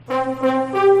Good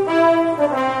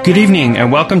evening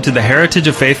and welcome to the Heritage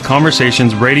of Faith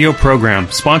Conversations radio program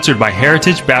sponsored by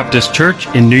Heritage Baptist Church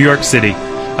in New York City,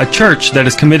 a church that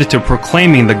is committed to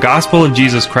proclaiming the gospel of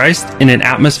Jesus Christ in an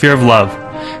atmosphere of love.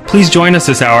 Please join us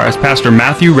this hour as Pastor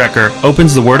Matthew Recker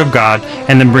opens the Word of God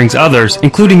and then brings others,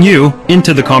 including you,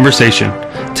 into the conversation.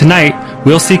 Tonight,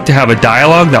 we'll seek to have a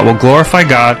dialogue that will glorify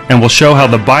God and will show how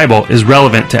the Bible is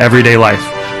relevant to everyday life.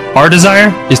 Our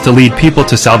desire is to lead people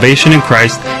to salvation in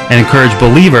Christ and encourage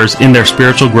believers in their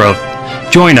spiritual growth.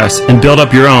 Join us and build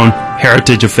up your own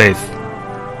heritage of faith.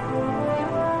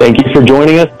 Thank you for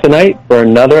joining us tonight for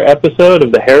another episode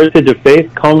of the Heritage of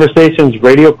Faith Conversations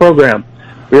radio program.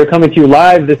 We are coming to you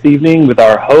live this evening with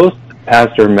our host,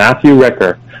 Pastor Matthew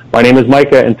Recker. My name is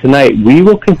Micah, and tonight we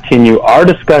will continue our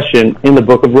discussion in the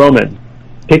book of Romans,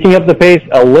 picking up the pace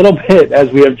a little bit as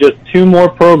we have just 2 more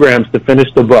programs to finish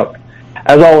the book.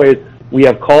 As always, we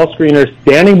have call screeners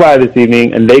standing by this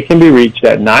evening, and they can be reached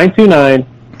at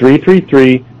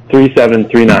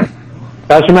 929-333-3739.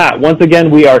 Pastor Matt, once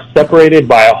again, we are separated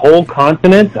by a whole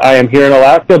continent. I am here in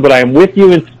Alaska, but I am with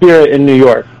you in spirit in New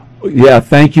York. Yeah,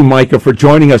 thank you, Micah, for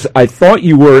joining us. I thought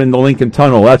you were in the Lincoln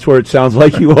Tunnel. That's where it sounds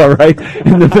like you are, right?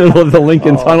 In the middle of the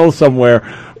Lincoln Tunnel somewhere.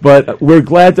 But we're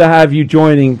glad to have you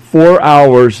joining 4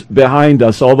 hours behind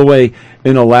us all the way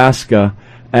in Alaska.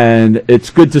 And it's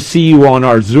good to see you on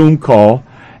our Zoom call.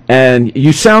 And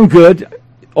you sound good,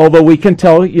 although we can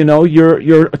tell,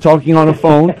 you're talking on a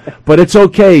phone. But it's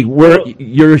okay.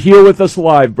 You're here with us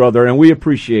live, brother, and we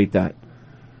appreciate that.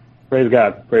 Praise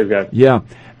God. Praise God. Yeah.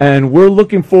 And we're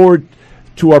looking forward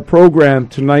to our program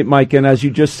tonight, Mike. And as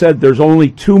you just said, there's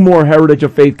only 2 more Heritage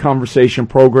of Faith conversation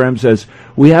programs, as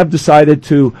we have decided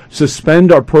to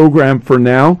suspend our program for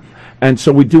now. And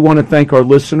so we do want to thank our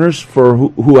listeners for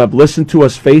who have listened to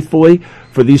us faithfully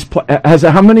for these.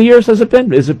 How many years has it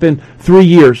been? Has it been 3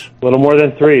 years? A little more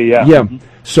than 3, yeah. Yeah.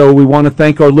 So we want to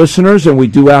thank our listeners, and we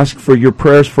do ask for your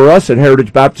prayers for us at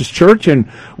Heritage Baptist Church, and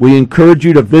we encourage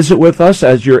you to visit with us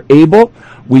as you're able.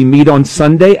 We meet on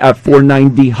Sunday at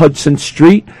 490 Hudson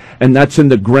Street, and that's in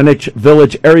the Greenwich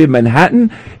Village area,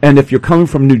 Manhattan. And if you're coming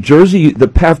from New Jersey, the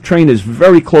PATH train is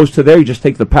very close to there. You just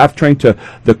take the PATH train to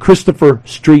the Christopher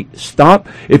Street stop.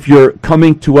 If you're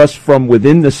coming to us from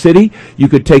within the city, you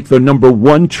could take the number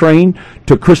 1 train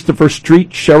to Christopher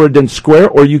Street, Sheridan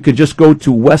Square, or you could just go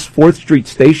to West 4th Street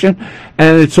Station,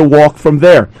 and it's a walk from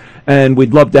there. And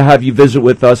we'd love to have you visit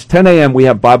with us. 10 a.m. we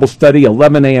have Bible study.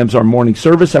 11 a.m. is our morning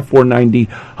service at 490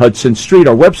 Hudson Street.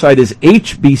 Our website is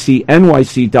hbcnyc.org.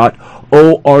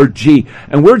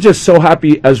 And we're just so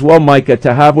happy as well, Micah,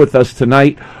 to have with us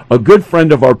tonight a good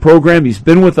friend of our program. He's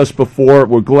been with us before.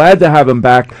 We're glad to have him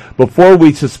back before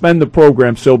we suspend the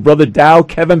program. So, Brother Dow,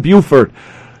 Kevin Buford,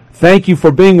 thank you for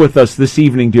being with us this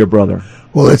evening, dear brother.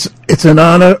 Well, it's an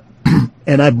honor.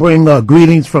 And I bring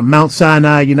greetings from Mount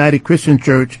Sinai United Christian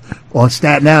Church on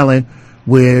Staten Island,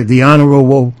 where the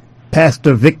Honorable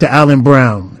Pastor Victor Allen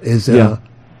Brown is the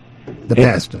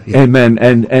pastor. Yeah. Amen.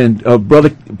 And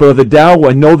Brother Dow,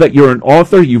 I know that you're an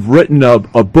author. You've written a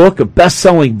book, a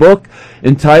best-selling book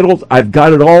entitled "I've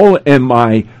Got It All in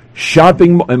My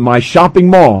Shopping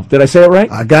Mall." Did I say it right?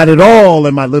 I got it all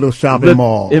in my little shopping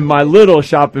mall. In my little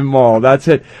shopping mall. That's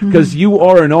it. Because you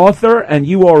are an author and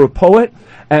you are a poet.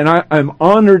 And I'm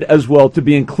honored as well to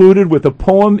be included with a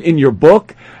poem in your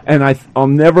book, and I'll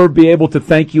never be able to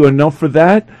thank you enough for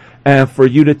that, and for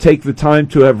you to take the time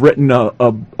to have written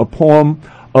a poem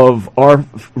of our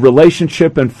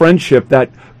relationship and friendship that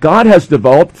God has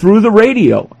developed through the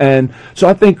radio. And so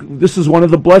I think this is one of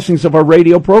the blessings of our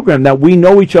radio program, that we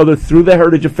know each other through the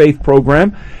Heritage of Faith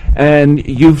program, and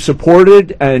you've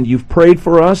supported and you've prayed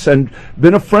for us and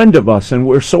been a friend of us, and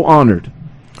we're so honored.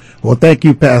 Well, thank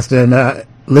you, Pastor. And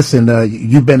listen,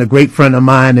 you've been a great friend of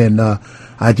mine, and I'm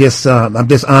just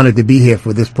honored to be here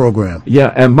for this program.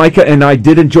 Yeah, and Micah and I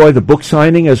did enjoy the book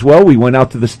signing as well. We went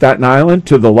out to the Staten Island,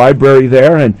 to the library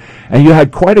there, and you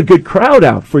had quite a good crowd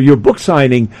out for your book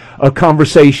signing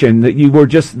conversation. That you were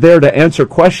just there to answer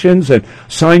questions and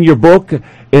sign your book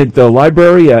at the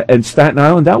library in Staten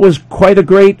Island. That was quite a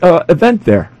great event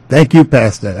there. Thank you,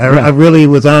 Pastor. I really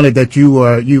was honored that you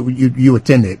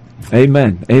attended.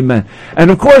 Amen. Amen.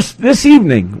 And of course, this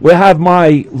evening we have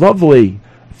my lovely,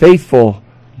 faithful,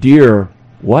 dear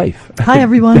wife. Hi,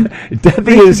 everyone.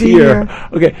 Debbie is here.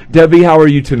 Okay, Debbie, how are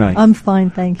you tonight? I'm fine,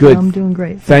 thank Good. you. I'm doing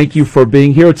great. Thank you for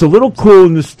being here. It's a little cool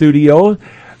in the studio.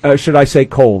 Should I say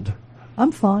cold?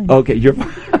 I'm fine. Okay, you're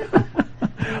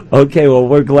okay, well,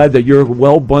 we're glad that you're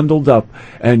well bundled up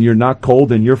and you're not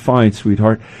cold and you're fine,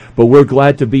 sweetheart. But we're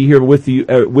glad to be here with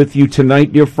you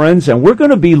tonight, dear friends. And we're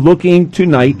going to be looking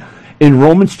tonight in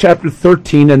Romans chapter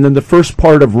 13 and then the first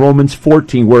part of Romans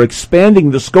 14. We're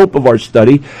expanding the scope of our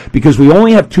study because we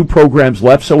only have 2 programs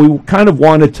left, so we kind of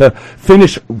wanted to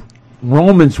finish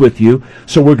Romans with you.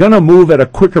 So we're going to move at a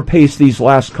quicker pace these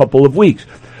last couple of weeks.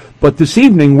 But this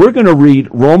evening, we're going to read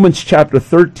Romans chapter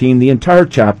 13, the entire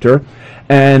chapter,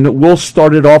 and we'll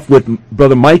start it off with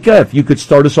Brother Micah. If you could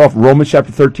start us off, Romans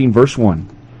chapter 13, verse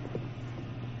 1.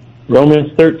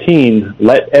 Romans 13,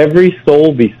 let every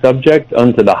soul be subject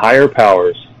unto the higher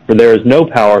powers, for there is no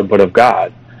power but of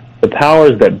God. The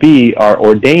powers that be are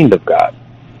ordained of God.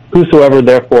 Whosoever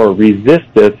therefore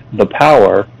resisteth the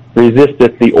power,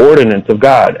 resisteth the ordinance of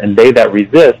God, and they that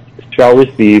resist shall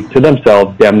receive to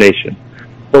themselves damnation.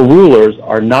 For rulers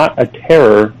are not a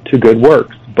terror to good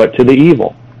works, but to the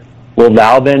evil. Will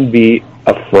thou then be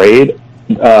afraid?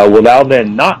 Will thou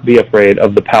then not be afraid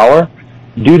of the power?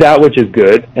 Do that which is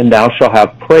good, and thou shalt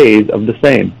have praise of the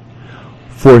same.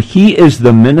 For he is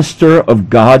the minister of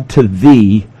God to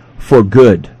thee for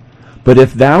good. But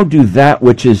if thou do that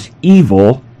which is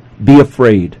evil, be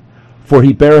afraid. For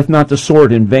he beareth not the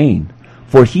sword in vain.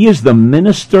 For he is the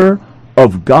minister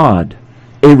of God,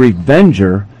 a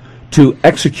revenger, to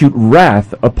execute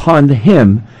wrath upon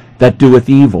him that doeth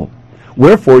evil.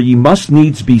 Wherefore ye must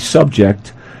needs be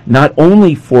subject, not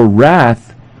only for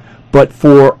wrath, but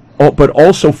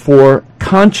also for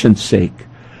conscience sake.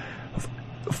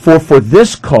 For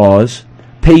this cause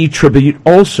pay ye tribute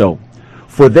also.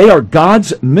 For they are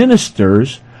God's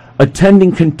ministers,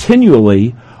 attending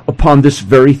continually upon this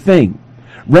very thing.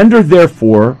 Render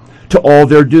therefore to all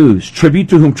their dues, tribute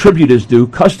to whom tribute is due,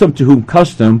 custom to whom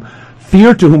custom,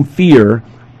 fear to whom fear,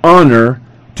 honor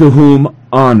to whom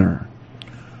honor.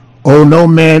 Owe no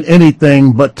man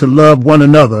anything but to love one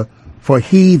another, for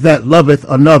he that loveth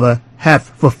another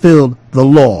hath fulfilled the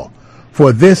law.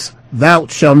 For this, thou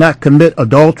shalt not commit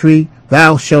adultery,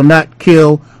 thou shalt not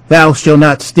kill, thou shalt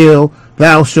not steal,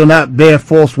 thou shalt not bear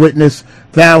false witness,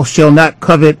 thou shalt not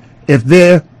covet. If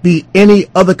there be any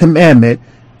other commandment,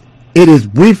 it is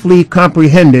briefly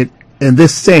comprehended in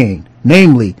this saying,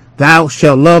 namely, thou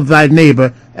shalt love thy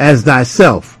neighbor as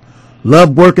thyself.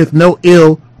 Love worketh no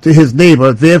ill to his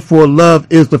neighbor, therefore love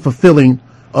is the fulfilling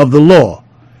of the law.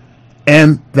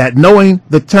 And that knowing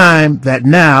the time, that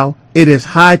now it is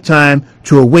high time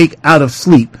to awake out of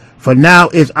sleep, for now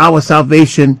is our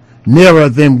salvation nearer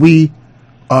than when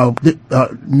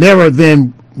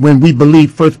we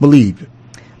first believed.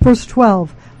 Verse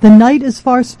 12, the night is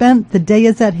far spent, the day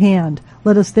is at hand.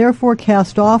 Let us therefore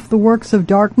cast off the works of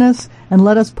darkness, and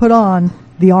let us put on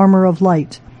the armor of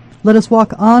light. Let us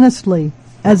walk honestly,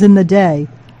 as in the day,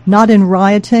 not in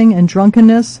rioting and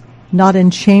drunkenness, not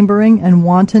in chambering and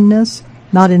wantonness,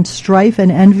 not in strife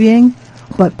and envying,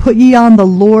 but put ye on the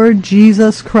Lord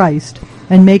Jesus Christ,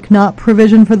 and make not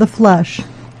provision for the flesh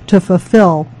to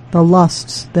fulfill the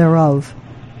lusts thereof.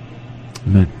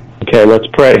 Amen. Okay, let's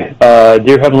pray.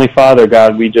 Dear Heavenly Father,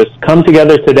 God, we just come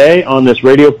together today on this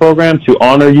radio program to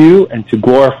honor you and to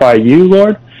glorify you,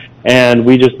 Lord. And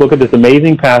we just look at this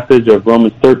amazing passage of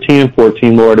Romans 13 and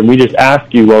 14, Lord, and we just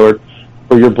ask you, Lord,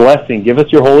 for your blessing. Give us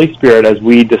your Holy Spirit as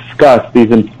we discuss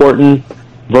these important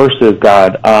verses,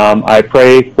 God. I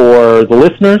pray for the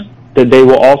listeners that they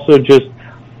will also just,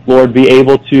 Lord, be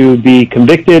able to be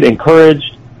convicted,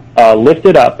 encouraged,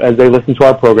 lifted up as they listen to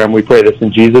our program. We pray this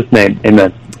in Jesus' name.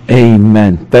 Amen.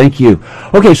 Amen. Thank you.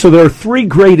 Okay, so there are 3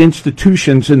 great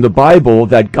institutions in the Bible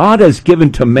that God has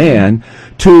given to man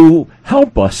to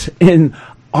help us in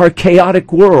our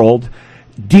chaotic world,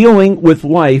 dealing with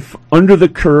life under the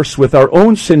curse with our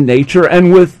own sin nature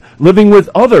and with living with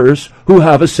others who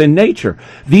have a sin nature.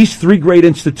 These 3 great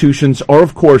institutions are,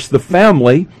 of course, the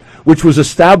family, which was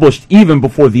established even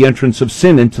before the entrance of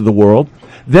sin into the world.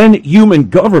 Then human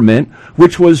government,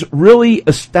 which was really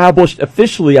established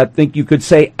officially, I think you could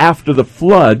say, after the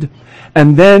flood.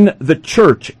 And then the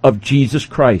church of Jesus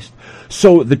Christ.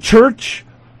 So the church,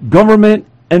 government,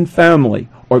 and family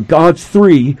are God's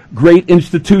 3 great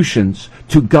institutions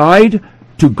to guide,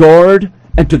 to guard,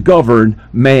 and to govern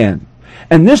man.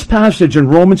 And this passage in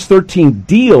Romans 13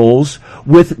 deals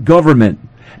with government.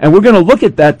 And we're going to look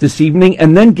at that this evening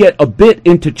and then get a bit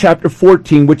into chapter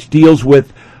 14, which deals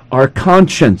with our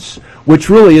conscience, which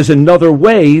really is another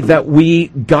way that we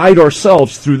guide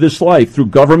ourselves through this life, through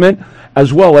government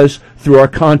as well as through our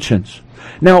conscience.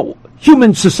 Now,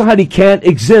 human society can't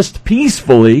exist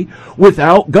peacefully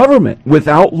without government,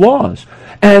 without laws.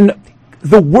 And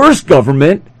the worst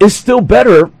government is still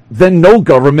better than no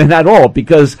government at all,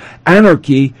 because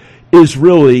anarchy is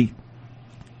really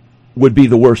would be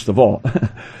the worst of all.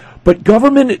 But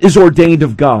government is ordained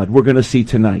of God, we're going to see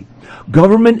tonight.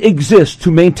 Government exists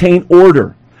to maintain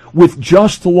order. with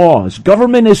just laws.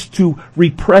 Government is to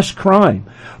repress crime.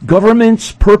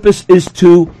 Government's purpose is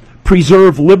to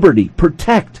preserve liberty,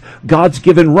 protect God's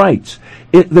given rights.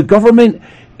 The government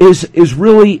is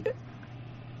really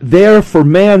there for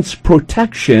man's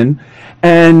protection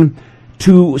and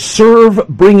to serve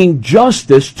bringing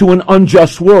justice to an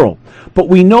unjust world. But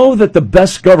we know that the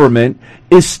best government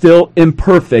is still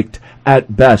imperfect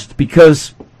at best,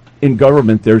 because in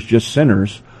government there's just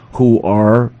sinners who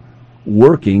are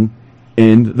working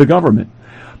in the government.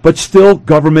 But still,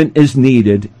 government is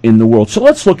needed in the world. So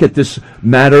let's look at this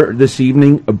matter this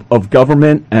evening of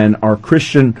government and our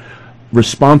Christian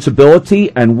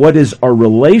responsibility and what is our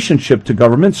relationship to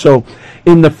government. So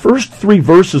in the first 3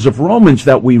 verses of Romans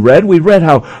that we read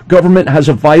how government has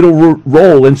a vital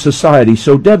role in society.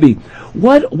 So Debbie,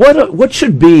 what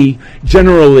should be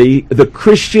generally the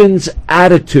Christian's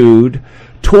attitude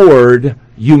toward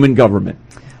human government?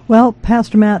 Well,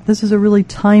 Pastor Matt, this is a really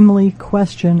timely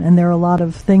question, and there are a lot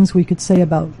of things we could say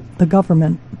about the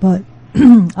government. But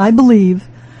I believe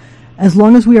as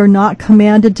long as we are not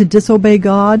commanded to disobey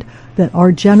God, that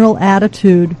our general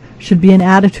attitude should be an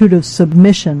attitude of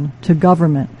submission to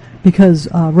government. Because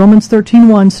Romans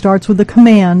 13:1 starts with a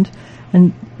command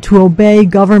and to obey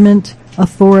government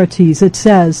authorities. It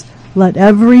says, let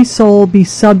every soul be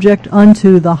subject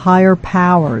unto the higher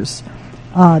powers.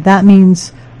 That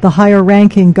means the higher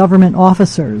ranking government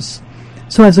officers.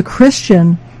 So as a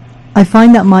Christian, I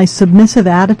find that my submissive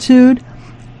attitude,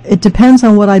 it depends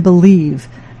on what I believe.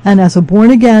 And as a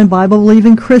born-again,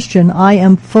 Bible-believing Christian, I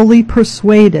am fully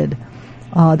persuaded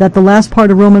that the last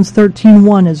part of Romans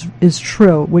 13:1 is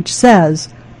true, which says,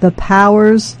 the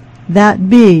powers that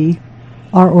be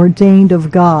are ordained of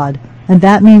God. And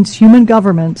that means human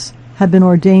governments have been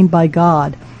ordained by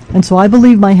God. And so I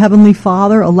believe my Heavenly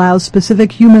Father allows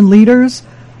specific human leaders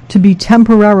to be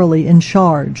temporarily in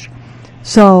charge.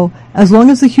 So as long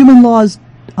as the human laws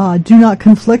do not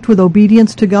conflict with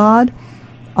obedience to God,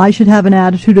 I should have an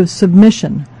attitude of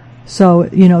submission. So,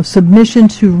 submission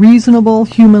to reasonable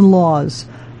human laws.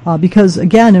 Because,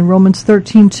 again, in Romans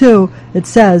 13:2, it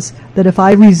says that if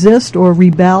I resist or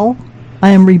rebel, I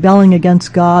am rebelling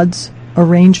against God's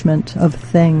arrangement of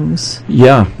things.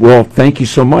 Yeah, well, thank you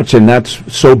so much. And that's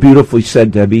so beautifully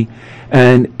said, Debbie.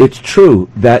 And it's true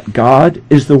that God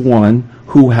is the one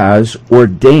who has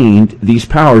ordained these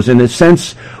powers. In a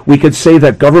sense, we could say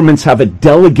that governments have a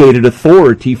delegated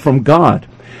authority from God,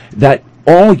 that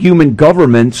all human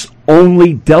governments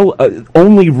only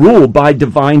rule by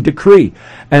divine decree.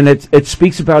 And it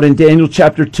speaks about in Daniel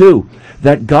chapter 2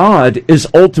 that God is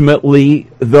ultimately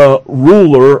the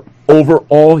ruler over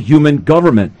all human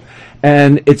government.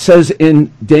 And it says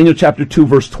in Daniel chapter 2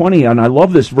 verse 20, and I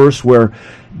love this verse where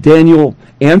Daniel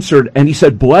answered and he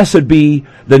said, blessed be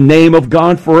the name of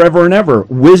God forever and ever.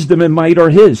 Wisdom and might are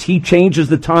his. He changes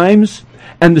the times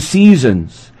and the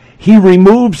seasons. He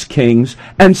removes kings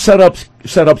and set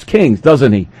up kings,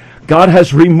 doesn't he? God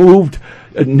has removed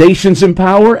nations in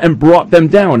power and brought them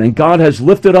down, and God has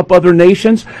lifted up other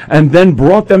nations and then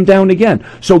brought them down again.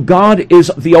 So God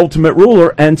is the ultimate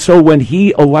ruler, and so when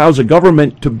he allows a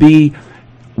government to be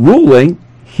ruling,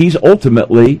 he's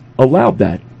ultimately allowed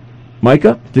that.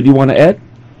 Micah, did you want to add?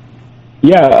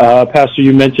 Yeah, Pastor,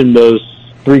 you mentioned those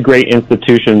 3 great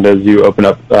institutions as you open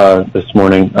up this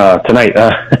morning, tonight,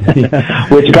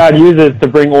 which God uses to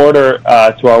bring order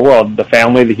to our world, the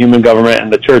family, the human government,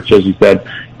 and the church, as you said.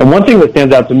 And one thing that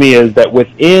stands out to me is that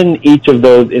within each of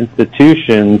those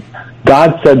institutions,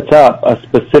 God sets up a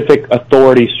specific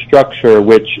authority structure,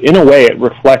 which in a way it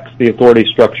reflects the authority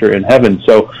structure in heaven.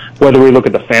 So whether we look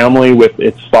at the family with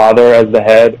its father as the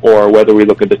head, or whether we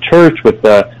look at the church with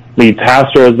the lead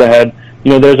pastor as the head,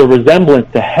 there's a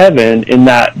resemblance to heaven in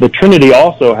that the Trinity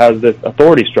also has this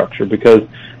authority structure, because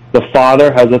the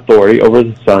Father has authority over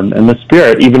the Son and the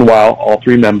Spirit, even while all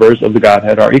 3 members of the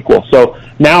Godhead are equal. So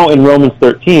now in Romans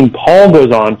 13, Paul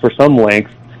goes on for some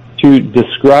length to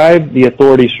describe the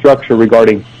authority structure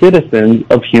regarding citizens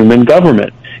of human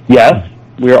government. Yes,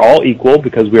 we are all equal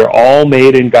because we are all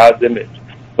made in God's image.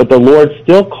 But the Lord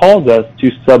still calls us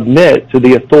to submit to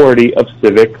the authority of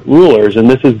civic rulers. And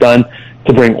this is done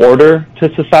to bring order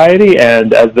to society,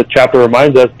 and as the chapter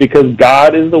reminds us, because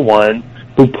God is the one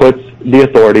who puts the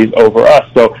authorities over us.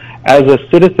 So as a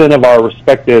citizen of our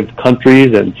respective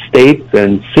countries and states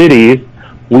and cities,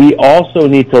 we also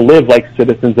need to live like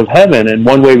citizens of heaven. And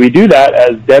one way we do that,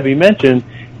 as Debbie mentioned,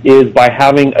 is by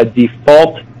having a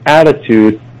default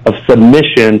attitude of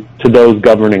submission to those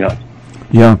governing us.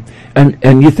 Yeah.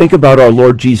 And you think about our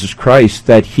Lord Jesus Christ,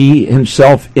 that he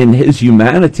himself in his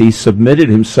humanity submitted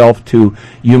himself to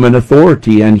human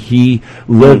authority, and he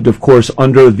lived, of course,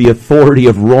 under the authority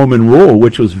of Roman rule,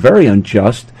 which was very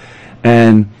unjust.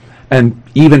 And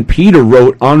even Peter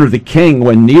wrote, "Honor the king,"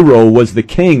 when Nero was the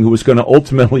king who was going to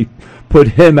ultimately put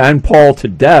him and Paul to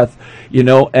death,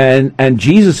 and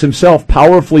Jesus himself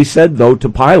powerfully said, though, to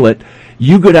Pilate,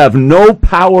 "You could have no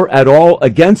power at all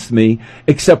against me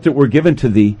except it were given to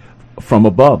thee from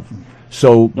above."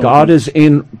 So God is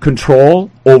in control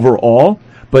over all,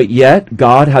 but yet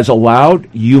God has allowed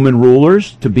human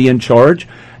rulers to be in charge,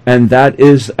 and that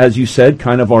is, as you said,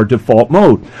 kind of our default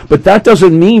mode. But that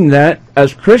doesn't mean that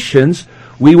as Christians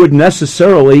we would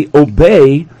necessarily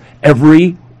obey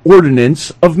every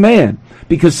ordinance of man,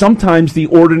 because sometimes the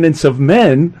ordinance of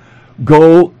men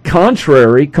go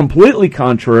completely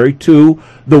contrary to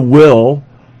the will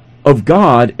of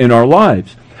God in our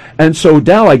lives. And so,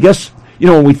 Dal, I guess,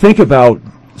 when we think about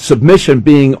submission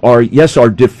being our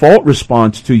default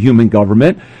response to human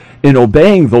government in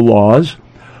obeying the laws,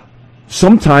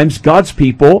 sometimes God's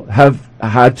people have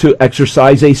had to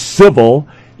exercise a civil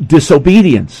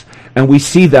disobedience. And we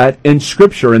see that in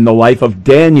Scripture, in the life of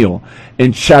Daniel,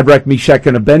 in Shadrach, Meshach,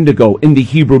 and Abednego, in the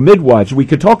Hebrew midwives. We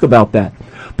could talk about that.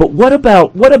 But what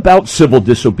about civil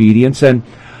disobedience? And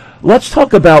let's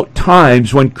talk about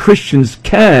times when Christians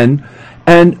can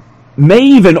and may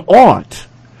even ought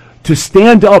to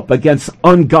stand up against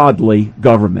ungodly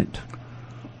government.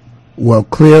 Well,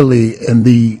 clearly, in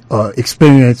the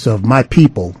experience of my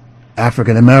people,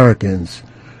 African Americans,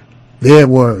 there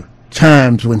were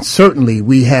times when certainly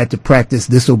we had to practice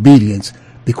disobedience,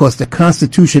 because the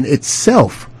Constitution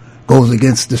itself goes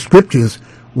against the Scriptures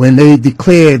when they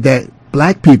declared that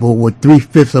black people were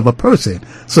 3/5 of a person.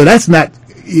 So that's not,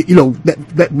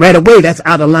 that right away, that's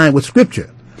out of line with Scripture.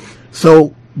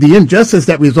 So the injustice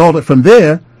that resulted from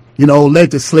there,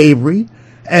 led to slavery,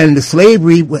 and the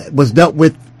slavery was dealt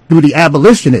with through the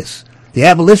abolitionists. The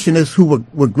abolitionists who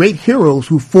were great heroes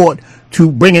who fought to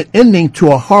bring an ending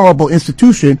to a horrible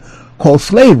institution called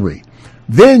slavery.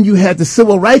 Then you had the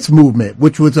civil rights movement,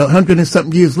 which was 100 and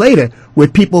something years later, where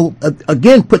people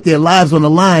again put their lives on the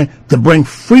line to bring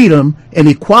freedom and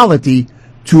equality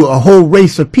to a whole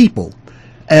race of people.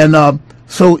 And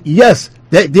so yes,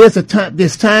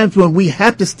 there's times when we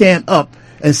have to stand up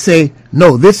and say,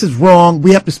 no, this is wrong.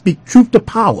 We have to speak truth to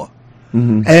power.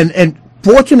 Mm-hmm. And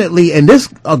fortunately, in this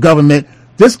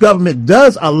government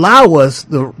does allow us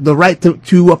the right to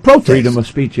protest. Freedom of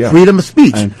speech, yeah. Freedom of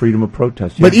speech. And freedom of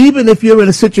protest, yeah. But even if you're in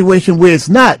a situation where it's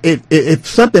not, if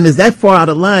something is that far out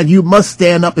of line, you must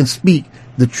stand up and speak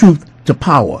the truth to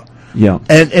power. Yeah.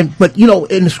 But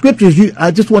in the Scriptures, I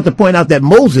just want to point out that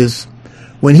Moses,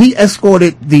 when he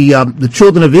escorted the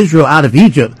children of Israel out of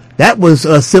Egypt, that was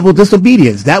civil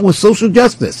disobedience. That was social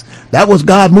justice. That was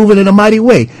God moving in a mighty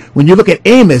way. When you look at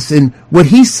Amos and what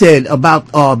he said about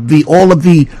all of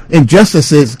the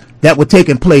injustices that were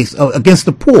taking place against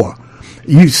the poor,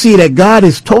 you see that God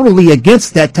is totally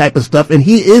against that type of stuff, and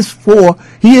he is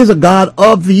a God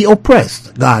of the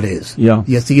oppressed. God is. Yeah.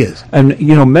 Yes, he is. And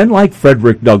men like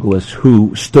Frederick Douglass,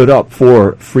 who stood up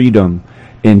for freedom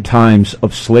in times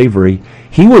of slavery,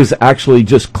 he was actually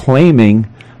just claiming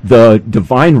the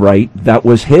divine right that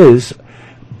was his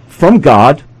from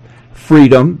God,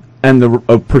 freedom and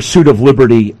the pursuit of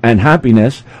liberty and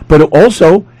happiness, but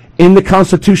also in the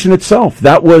Constitution itself.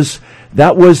 That was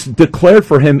declared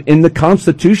for him in the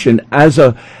Constitution as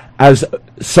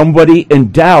somebody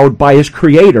endowed by his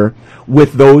Creator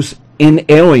with those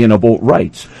inalienable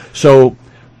rights. So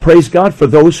praise God for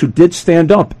those who did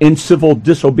stand up in civil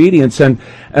disobedience. And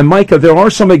Micah, there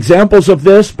are some examples of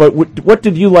this, but what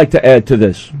did you like to add to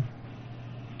this?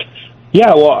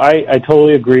 Yeah, well, I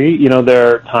totally agree.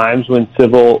 There are times when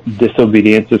civil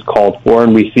disobedience is called for,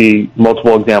 and we see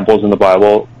multiple examples in the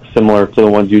Bible similar to the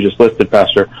ones you just listed,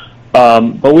 Pastor.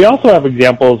 But we also have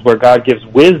examples where God gives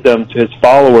wisdom to his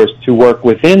followers to work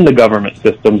within the government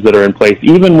systems that are in place,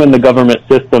 even when the government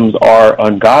systems are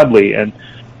ungodly. And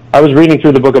I was reading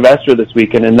through the book of Esther this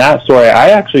week, and in that story,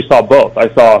 I actually saw both.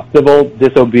 I saw civil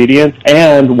disobedience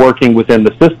and working within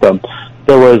the system.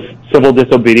 There was civil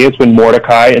disobedience when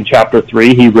Mordecai, in chapter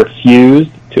 3, he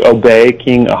refused to obey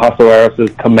King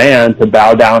Ahasuerus' command to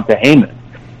bow down to Haman.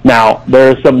 Now,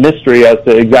 there is some mystery as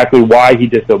to exactly why he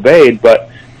disobeyed, but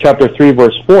chapter 3,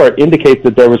 verse 4 indicates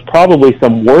that there was probably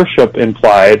some worship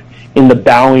implied in the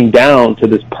bowing down to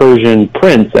this Persian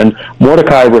prince, and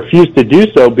Mordecai refused to do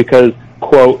so because,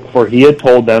 quote, for he had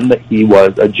told them that he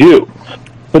was a Jew.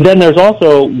 But then there's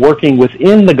also working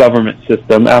within the government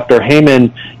system after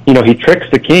Haman, he tricks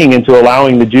the king into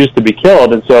allowing the Jews to be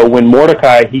killed. And so when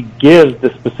Mordecai, he gives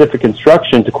the specific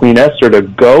instruction to Queen Esther to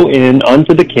go in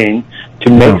unto the king, to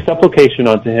make supplication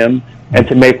unto him, and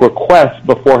to make requests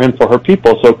before him for her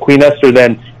people. So Queen Esther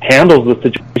then handles the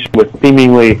situation with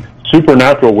seemingly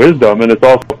supernatural wisdom, and it's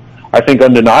also, I think,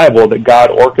 undeniable that God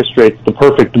orchestrates the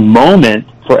perfect moment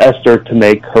for Esther to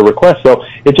make her request. So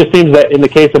it just seems that in the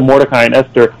case of Mordecai and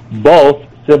Esther, both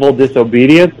civil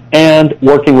disobedience and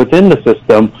working within the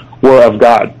system were of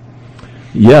God.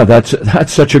 Yeah, that's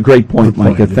such a great point,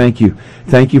 Micah. Thank you.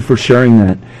 Thank you for sharing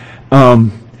that.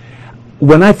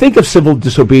 When I think of civil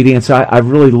disobedience, I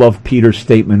really love Peter's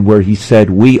statement where he said,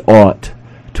 we ought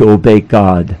to obey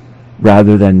God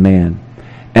rather than man.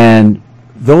 And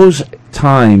those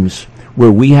times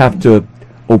where we have to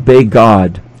obey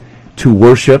God to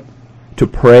worship, to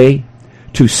pray,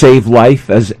 to save life,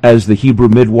 as the Hebrew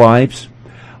midwives,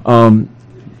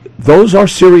 those are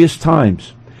serious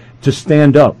times to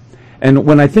stand up. And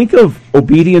when I think of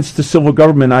obedience to civil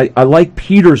government, I like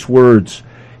Peter's words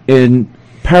in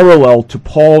parallel to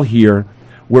Paul here,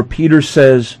 where Peter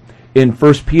says in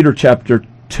 1 Peter chapter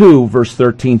 2, verse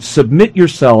 13, submit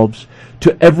yourselves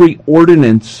to every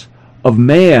ordinance of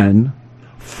man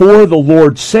for the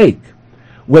Lord's sake,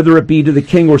 whether it be to the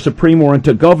king or supreme or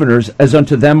unto governors, as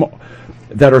unto them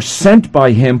that are sent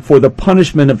by him for the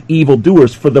punishment of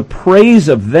evildoers, for the praise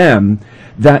of them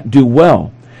that do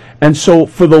well. And so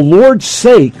for the Lord's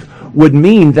sake would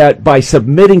mean that by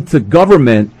submitting to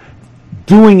government,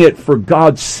 doing it for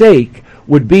God's sake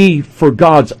would be for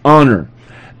God's honor.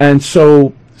 And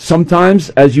so sometimes,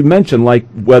 as you mentioned, like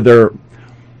whether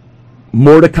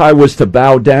Mordecai was to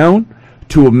bow down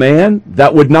to a man,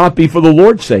 that would not be for the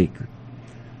Lord's sake.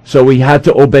 So he had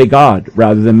to obey God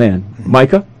rather than man.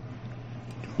 Micah?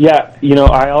 Yeah,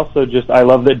 I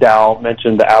love that Dow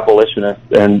mentioned the abolitionists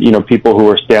and, people who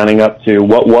were standing up to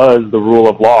what was the rule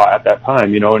of law at that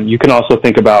time, and you can also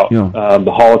think about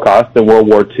the Holocaust and World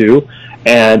War II.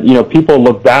 And, people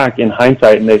look back in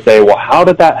hindsight and they say, well, how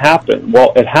did that happen?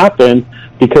 Well, it happened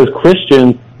because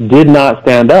Christians did not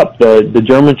stand up. The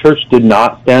German church did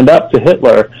not stand up to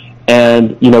Hitler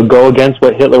and, go against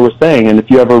what Hitler was saying. And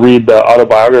if you ever read the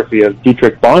autobiography of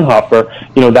Dietrich Bonhoeffer,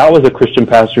 that was a Christian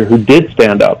pastor who did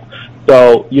stand up.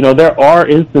 So, there are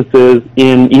instances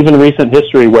in even recent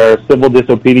history where civil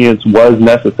disobedience was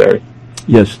necessary.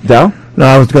 Yes, Dow? No,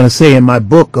 I was going to say in my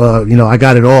book, I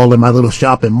got it all in my little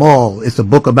shopping mall. It's a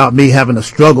book about me having a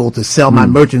struggle to sell my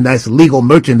merchandise, legal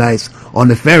merchandise, on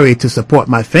the ferry to support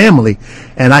my family.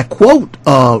 And I quote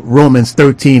Romans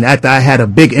 13 after I had a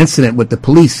big incident with the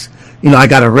police. I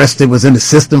got arrested, was in the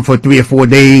system for 3 or 4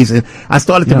 days, and I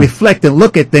started to reflect and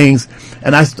look at things,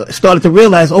 and I started to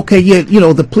realize, okay,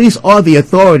 the police are the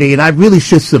authority, and I really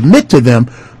should submit to them,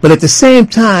 but at the same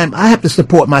time, I have to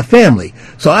support my family.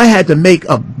 So I had to make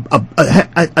I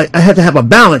had to have a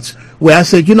balance where I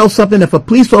said, something, if a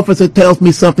police officer tells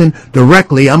me something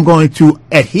directly, I'm going to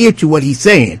adhere to what he's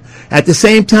saying. At the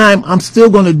same time, I'm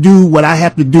still going to do what I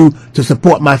have to do to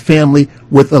support my family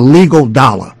with a legal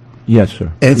dollar. Yes,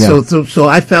 sir. And so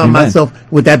I found myself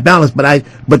with that balance, but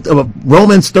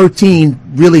Romans 13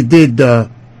 really did, sway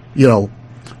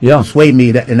me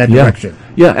in that direction.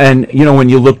 Yeah, and when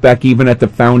you look back even at the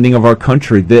founding of our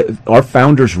country, our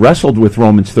founders wrestled with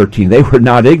Romans 13. They were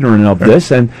not ignorant of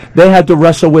this, and they had to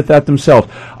wrestle with that themselves.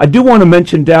 I do want to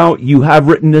mention, Dow, you have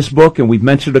written this book, and we've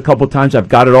mentioned it a couple of times. I've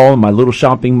got it all in my little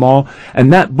shopping mall,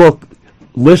 and that book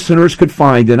listeners could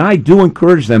find, and I do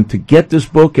encourage them to get this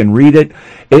book and read it.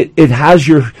 It has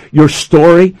your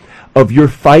story of your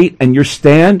fight and your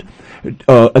stand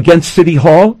against City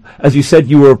Hall. As you said,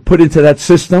 you were put into that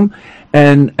system,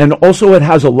 and also it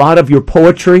has a lot of your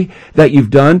poetry that you've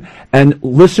done, and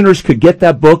listeners could get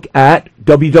that book at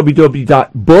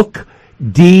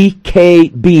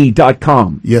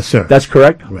www.bookdkb.com. Yes, sir. That's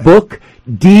correct? Right. Book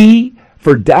D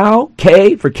for Dow,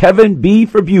 K for Kevin, B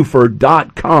for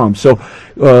Buford.com. So,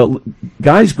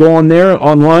 guys, go on there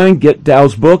online, get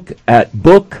Dow's book at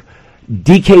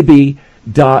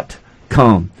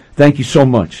bookdkb.com. Thank you so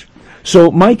much.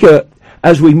 So, Micah,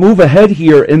 as we move ahead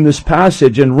here in this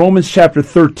passage in Romans chapter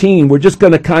 13, we're just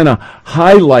going to kind of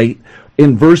highlight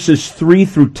in verses 3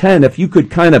 through 10, if you could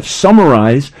kind of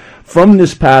summarize from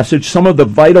this passage some of the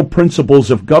vital principles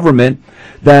of government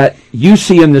that you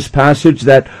see in this passage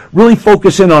that really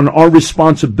focus in on our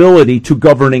responsibility to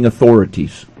governing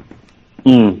authorities.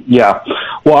 Yeah.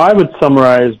 Well, I would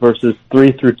summarize verses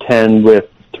 3 through 10 with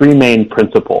 3 main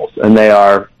principles, and they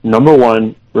are, number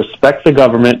 1, respect the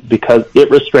government because it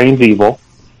restrains evil.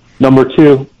 Number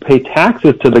 2, pay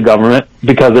taxes to the government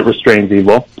because it restrains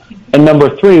evil. And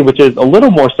number 3, which is a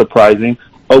little more surprising,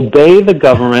 obey the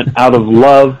government out of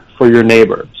love for your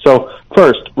neighbor. So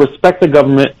first, respect the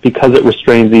government because it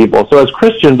restrains evil. So as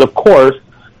Christians, of course,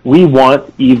 we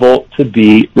want evil to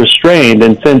be restrained.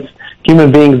 And since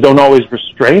human beings don't always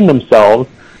restrain themselves,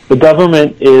 the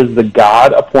government is the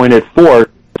God-appointed force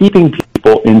keeping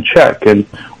people in check. And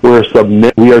we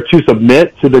are to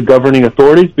submit to the governing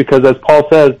authorities because, as Paul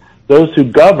says, those who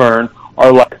govern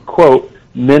are like, quote,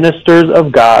 ministers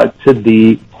of God to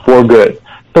thee for good.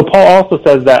 So Paul also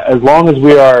says that as long as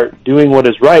we are doing what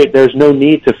is right, there's no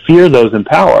need to fear those in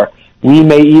power. We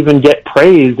may even get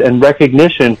praise and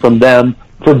recognition from them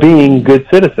for being good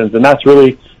citizens, and that's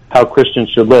really how Christians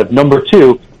should live. Number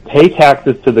 2, pay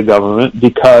taxes to the government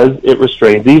because it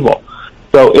restrains evil.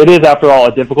 So it is, after all,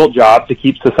 a difficult job to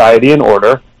keep society in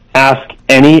order. Ask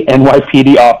any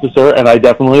NYPD officer, and I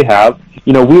definitely have.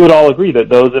 We would all agree that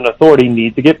those in authority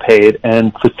need to get paid,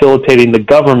 and facilitating the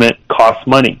government costs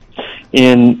money.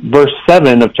 In verse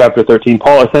 7 of chapter 13,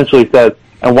 Paul essentially says,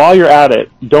 and while you're at it,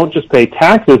 don't just pay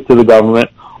taxes to the government,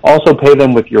 also pay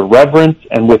them with your reverence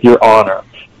and with your honor,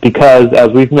 because, as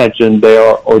we've mentioned, they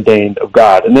are ordained of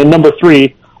God. And then number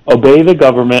 3, obey the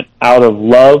government out of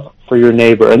love for your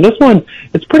neighbor. And this one,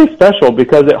 it's pretty special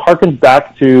because it harkens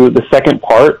back to the second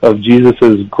part of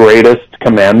Jesus' greatest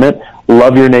commandment,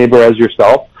 love your neighbor as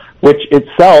yourself, which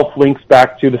itself links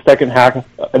back to the second half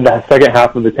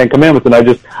of the Ten Commandments. And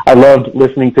I loved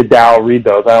listening to Dow read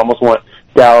those. I almost want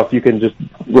Dow, if you can just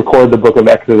record the book of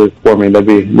Exodus for me, that'd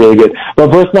be really good.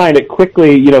 But verse 9, it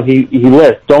quickly, he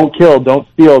lists, don't kill, don't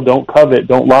steal, don't covet,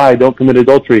 don't lie, don't commit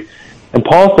adultery. And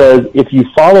Paul says, if you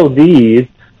follow these,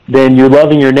 then you're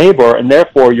loving your neighbor, and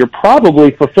therefore you're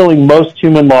probably fulfilling most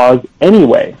human laws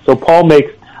anyway. So Paul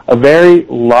makes a very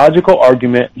logical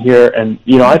argument here, and,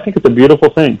 I think it's a beautiful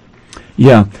thing.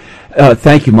 Yeah.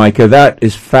 Thank you, Micah. That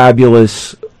is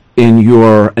fabulous in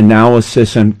your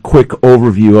analysis and quick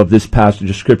overview of this passage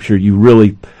of Scripture. You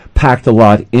really packed a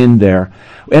lot in there.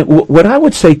 And what I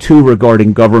would say, too,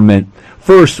 regarding government,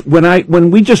 first,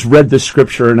 when we just read this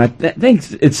Scripture, and I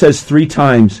think it says 3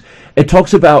 times, it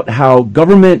talks about how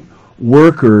government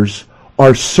workers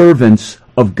are servants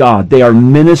of God. They are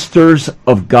ministers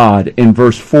of God in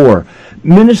verse 4.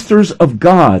 Ministers of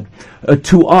God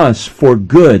to us for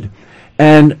good.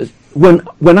 And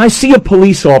when I see a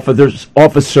police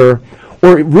officer,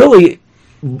 or really,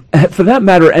 for that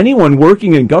matter, anyone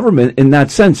working in government in that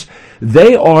sense,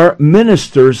 they are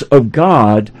ministers of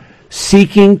God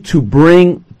seeking to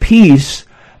bring peace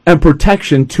and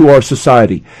protection to our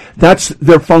society. That's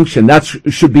their function. That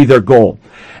should be their goal.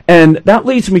 And that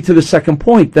leads me to the second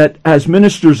point, that as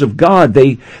ministers of God,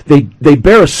 they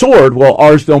bear a sword. Well,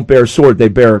 ours don't bear a sword. They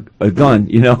bear a gun,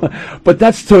 But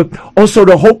that's also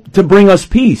to hope to bring us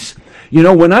peace.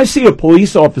 When I see a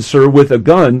police officer with a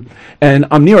gun and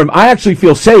I'm near him, I actually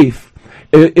feel safe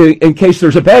in case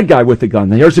there's a bad guy with a gun.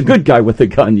 There's a good guy with a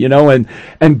gun,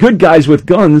 and good guys with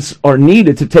guns are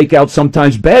needed to take out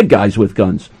sometimes bad guys with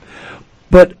guns.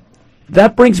 But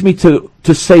that brings me to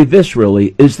say this,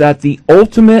 really, is that the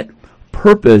ultimate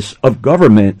purpose of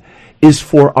government is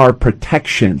for our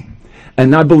protection.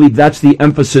 And I believe that's the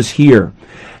emphasis here.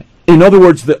 In other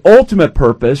words, the ultimate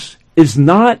purpose is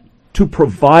not to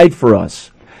provide for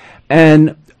us.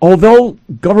 And although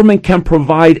government can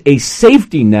provide a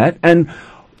safety net, and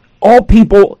all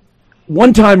people,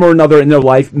 one time or another in their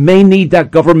life, may need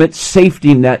that government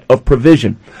safety net of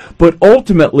provision. But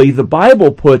ultimately, the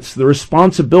Bible puts the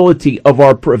responsibility of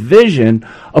our provision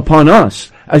upon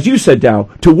us, as you said, Dow,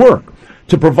 to work,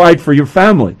 to provide for your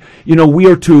family. We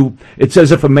are to, it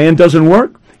says if a man doesn't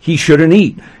work, he shouldn't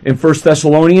eat. In 1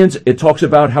 Thessalonians, it talks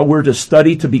about how we're to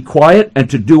study to be quiet and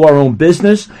to do our own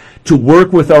business, to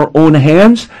work with our own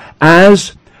hands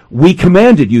as we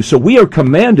commanded you. So we are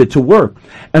commanded to work.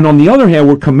 And on the other hand,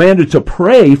 we're commanded to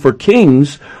pray for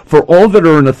kings, for all that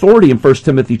are in authority in 1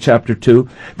 Timothy chapter 2,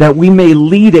 that we may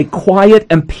lead a quiet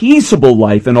and peaceable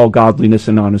life in all godliness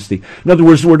and honesty. In other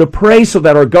words, we're to pray so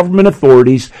that our government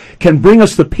authorities can bring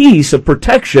us the peace of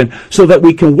protection so that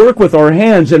we can work with our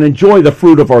hands and enjoy the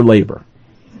fruit of our labor.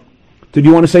 Did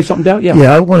you want to say something, Dow?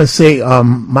 Yeah, I want to say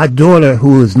my daughter,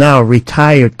 who is now a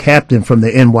retired captain from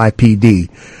the NYPD,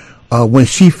 when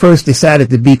she first decided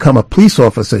to become a police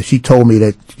officer, she told me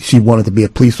that she wanted to be a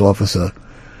police officer.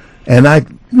 And I,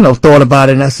 thought about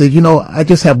it, and I said, I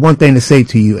just have one thing to say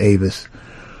to you, Avis.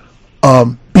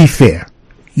 Be fair.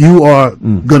 You are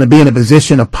going to be in a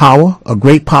position of power, a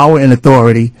great power and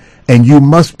authority, and you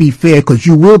must be fair because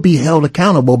you will be held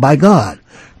accountable by God.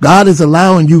 God is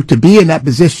allowing you to be in that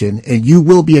position, and you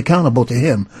will be accountable to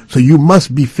Him. So you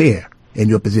must be fair in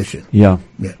your position. Yeah.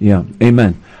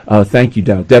 Amen. Thank you,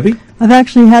 Debbie. I've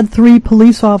actually had 3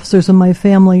 police officers in my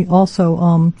family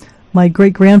also. My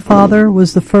great-grandfather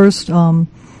was the first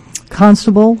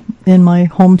constable in my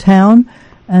hometown,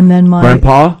 and then my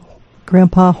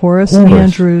Grandpa Horace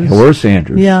Andrews. Horace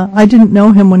Andrews. Yeah, I didn't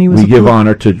know him when he was. We give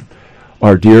honor to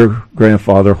our dear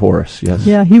grandfather Horace. Yes.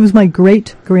 Yeah, he was my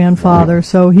great-grandfather,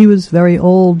 so he was very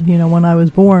old, when I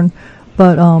was born.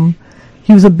 But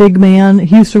he was a big man.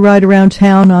 He used to ride around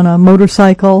town on a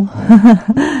motorcycle,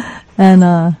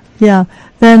 and yeah.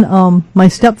 Then my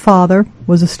stepfather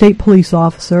was a state police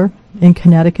officer in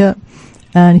Connecticut,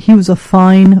 and he was a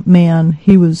fine man.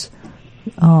 He was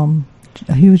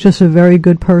just a very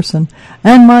good person.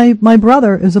 And my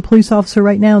brother is a police officer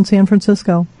right now in San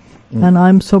Francisco. And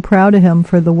I'm so proud of him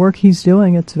for the work he's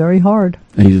doing. It's very hard.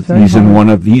 He's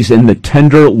in the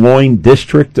Tenderloin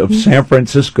district of San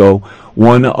Francisco,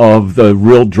 one of the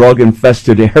real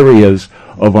drug-infested areas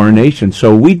of our nation.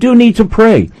 So we do need to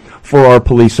pray for our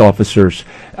police officers.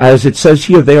 As it says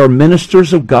here, they are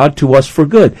ministers of God to us for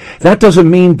good. That doesn't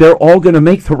mean they're all going to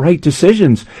make the right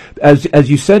decisions. As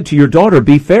you said to your daughter,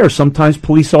 be fair. Sometimes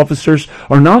police officers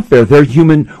are not fair. They're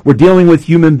human. We're dealing with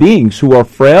human beings who are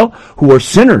frail, who are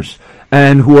sinners,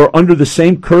 and who are under the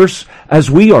same curse as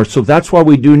we are. So that's why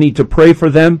we do need to pray for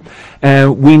them,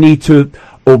 and we need to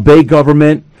obey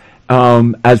government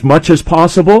as much as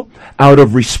possible out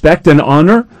of respect and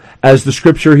honor, as the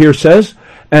scripture here says,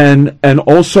 and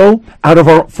also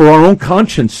for our own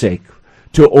conscience sake,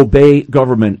 to obey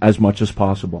government as much as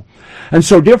possible. And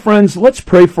so, dear friends, let's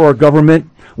pray for our government.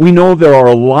 We know there are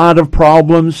a lot of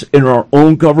problems in our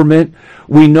own government.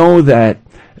 We know that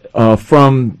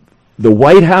from the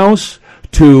White House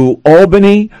to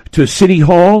Albany to City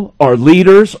Hall, our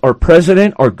leaders, our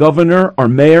president, our governor, our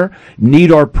mayor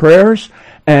need our prayers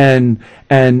and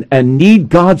need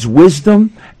God's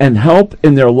wisdom and help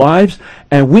in their lives.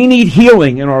 And we need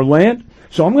healing in our land.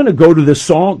 So I'm going to go to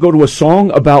a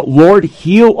song about Lord,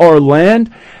 heal our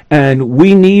land. And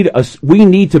we need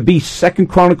to be 2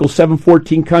 Chronicles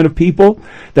 7:14 kind of people,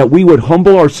 that we would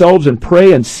humble ourselves and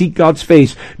pray and seek God's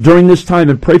face during this time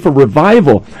and pray for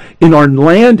revival in our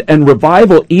land and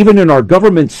revival even in our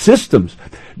government systems,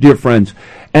 dear friends.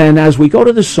 And as we go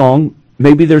to the song,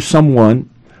 maybe there's someone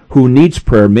who needs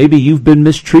prayer. Maybe you've been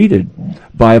mistreated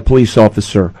by a police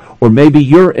officer, or maybe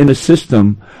you're in a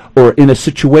system or in a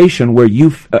situation where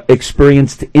you've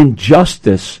experienced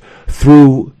injustice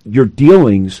through your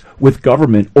dealings with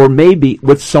government, or maybe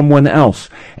with someone else,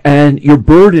 and you're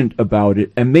burdened about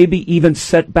it, and maybe even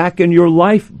set back in your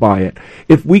life by it.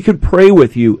 If we could pray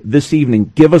with you this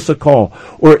evening, give us a call.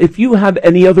 Or if you have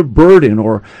any other burden,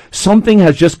 or something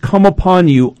has just come upon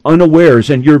you unawares,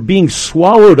 and you're being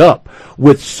swallowed up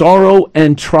with sorrow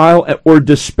and trial or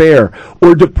despair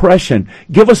or depression,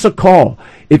 give us a call.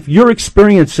 If you're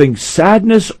experiencing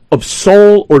sadness of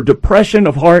soul or depression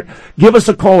of heart, give us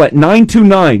a call at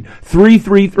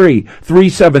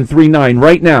 929-333-3739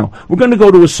 right now. We're going to go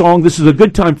to a song. This is a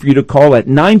good time for you to call at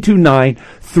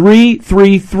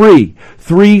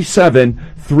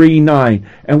 929-333-3739.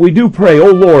 And we do pray,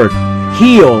 oh Lord,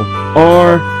 heal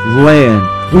our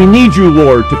land. We need you,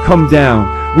 Lord, to come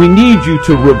down. We need you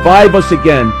to revive us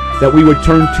again, that we would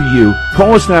turn to you.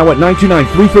 Call us now at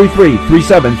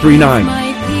 929-333-3739.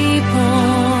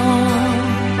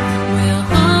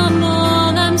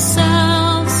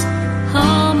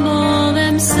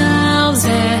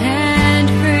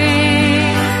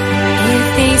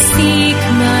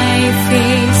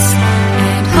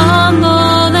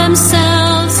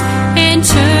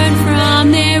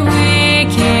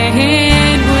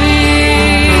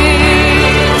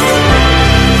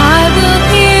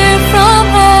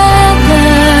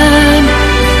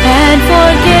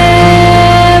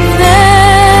 Forgive them.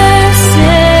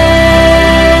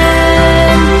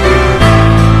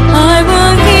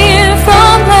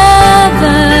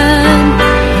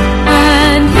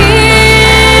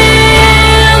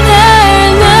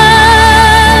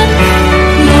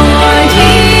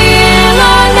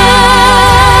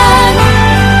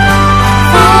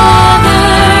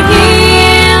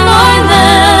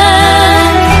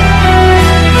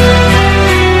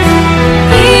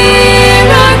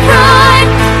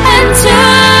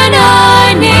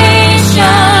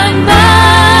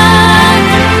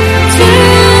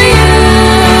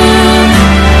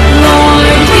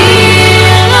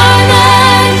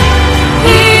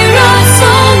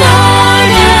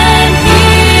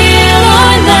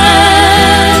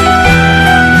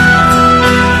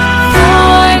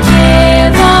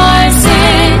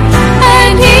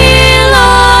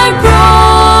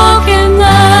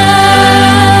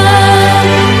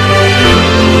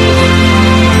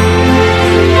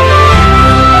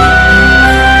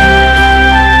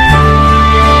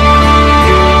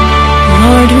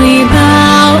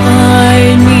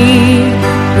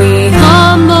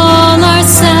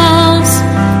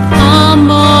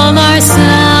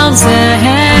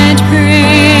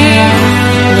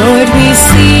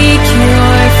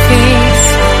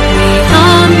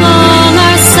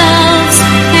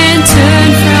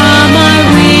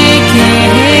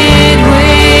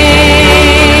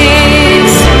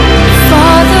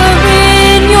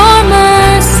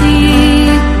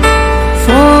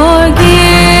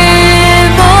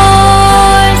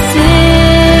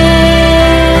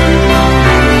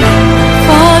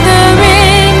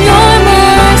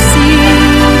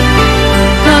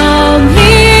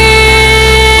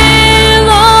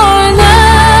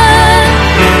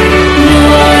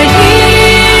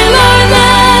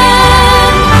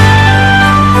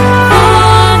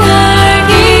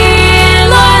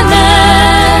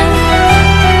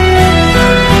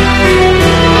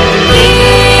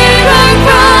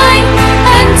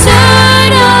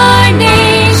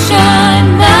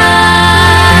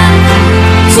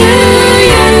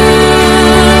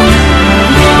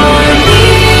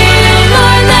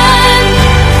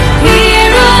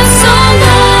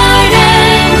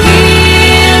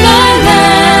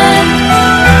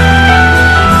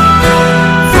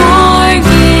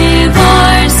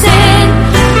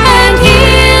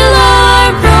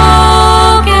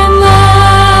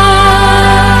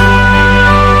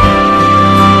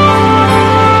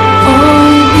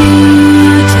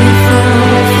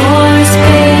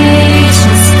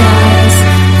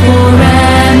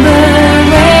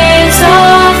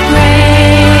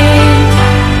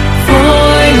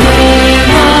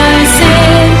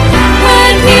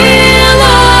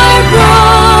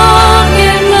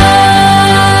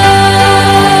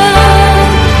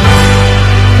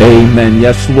 Amen.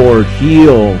 Yes, Lord,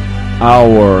 heal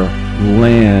our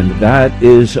land. That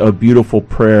is a beautiful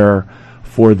prayer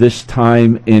for this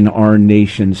time in our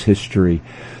nation's history.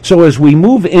 So as we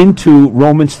move into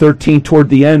Romans 13 toward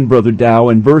the end, Brother Dow,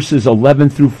 in verses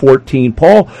 11 through 14,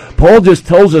 Paul just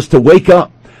tells us to wake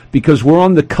up because we're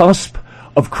on the cusp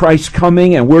of Christ's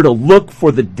coming and we're to look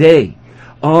for the day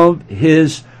of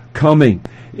his coming.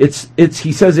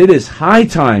 He says it is high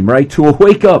time, right, to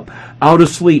wake up out of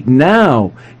sleep.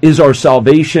 Now is our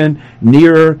salvation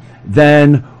nearer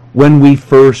than when we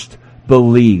first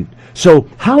believed. So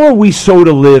how are we so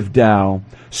to live, Dow,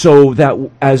 so that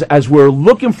as we're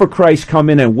looking for Christ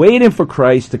coming and waiting for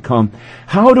Christ to come,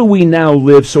 how do we now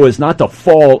live so as not to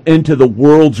fall into the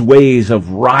world's ways of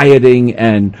rioting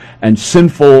and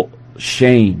sinful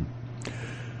shame?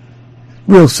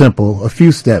 Real simple, a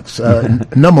few steps.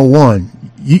 Number one,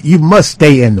 you must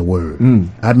stay in the Word.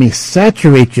 I mean,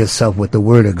 saturate yourself with the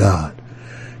Word of God.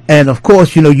 And of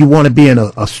course, you want to be in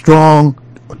a strong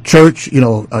church,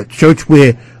 a church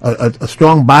where a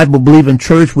strong Bible-believing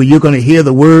church where you're going to hear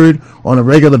the Word on a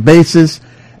regular basis.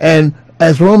 And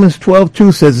as Romans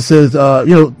 12:2 says, it says,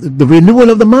 the renewing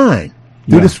of the mind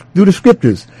through the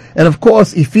Scriptures. And of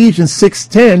course, Ephesians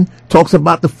 6:10 talks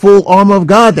about the full armor of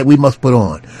God that we must put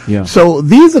on. Yeah. So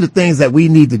these are the things that we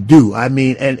need to do. I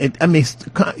mean,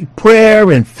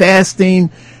 prayer and fasting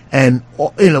and,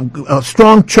 a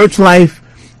strong church life.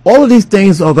 All of these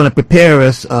things are going to prepare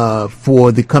us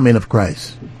for the coming of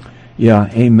Christ. Yeah,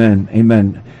 amen,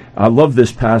 amen. I love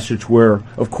this passage where,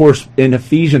 of course, in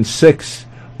Ephesians 6,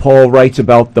 Paul writes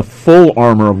about the full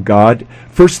armor of God.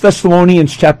 1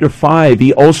 Thessalonians chapter 5,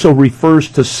 he also refers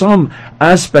to some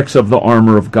aspects of the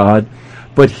armor of God.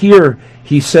 But here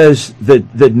he says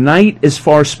that the night is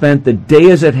far spent, the day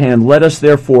is at hand. Let us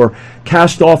therefore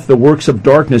cast off the works of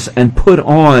darkness and put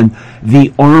on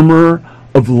the armor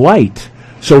of light.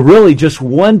 So really just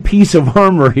one piece of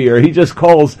armor here. He just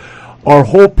calls our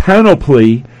whole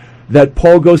panoply that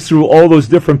Paul goes through all those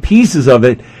different pieces of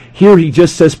it. Here he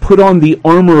just says, put on the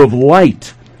armor of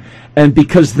light. And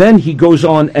because then he goes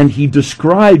on and he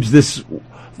describes this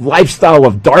lifestyle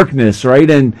of darkness, right?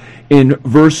 And in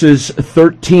verses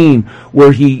 13,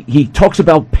 where he talks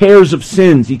about pairs of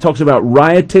sins. He talks about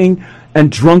rioting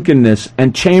and drunkenness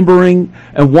and chambering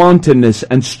and wantonness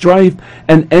and strife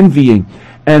and envying.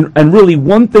 And really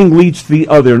one thing leads to the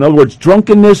other. In other words,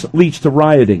 drunkenness leads to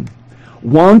rioting.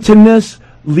 Wantonness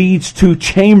leads to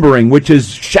chambering, which is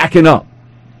shacking up,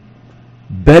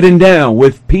 bedding down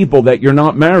with people that you're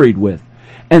not married with.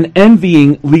 And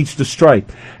envying leads to strife.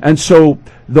 And so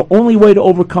the only way to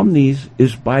overcome these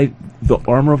is by the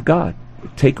armor of God.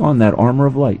 Take on that armor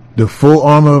of light. The full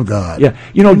armor of God. Yeah.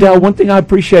 Dal, one thing I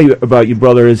appreciate about you,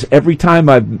 brother, is every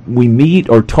time we meet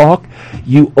or talk,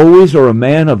 you always are a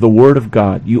man of the Word of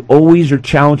God. You always are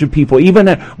challenging people. Even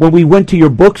when we went to your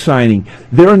book signing,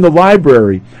 there in the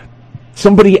library,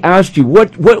 somebody asked you,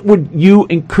 what would you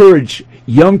encourage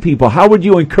young people? How would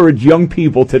you encourage young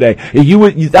people today?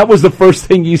 That was the first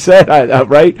thing you said,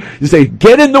 right? You say,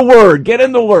 get in the Word, get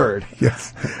in the Word.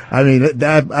 Yes. I mean,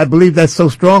 I believe that so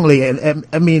strongly. And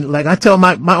I mean, like I tell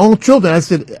my own children, I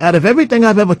said, out of everything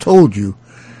I've ever told you,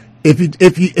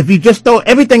 if you just throw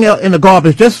everything out in the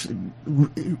garbage, just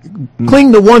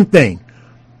cling to one thing.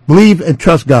 Believe and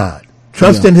trust God.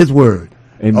 Trust in His Word.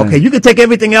 Amen. Okay, you can take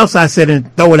everything else I said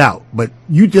and throw it out, but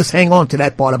you just hang on to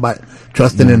that part about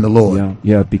trusting in the Lord.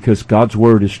 Yeah, because God's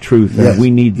Word is truth, and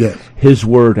we need His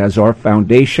Word as our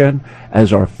foundation,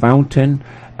 as our fountain,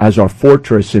 as our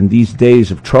fortress in these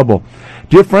days of trouble.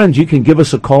 Dear friends, you can give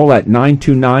us a call at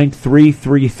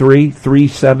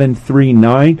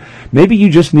 929-333-3739. Maybe you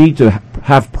just need to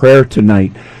have prayer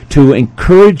tonight to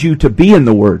encourage you to be in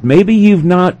the Word. Maybe you've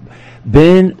not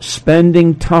been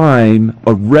spending time,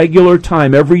 a regular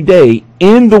time every day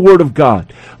in the Word of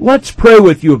God. Let's pray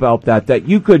with you about that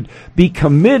you could be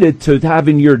committed to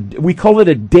having we call it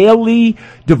a daily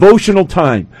devotional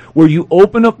time, where you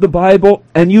open up the Bible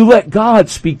and you let God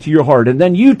speak to your heart, and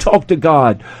then you talk to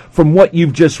God from what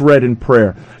you've just read in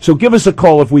prayer. So give us a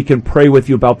call if we can pray with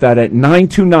you about that at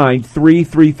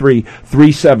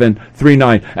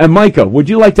 929-333-3739. And Micah, would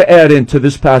you like to add into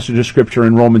this passage of Scripture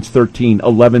in Romans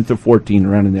 13:11-14,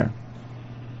 around in there?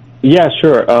 Yeah,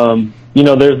 sure.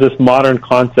 There's this modern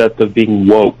concept of being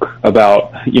woke,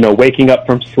 about, waking up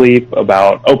from sleep,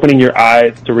 about opening your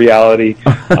eyes to reality.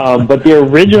 But the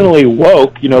originally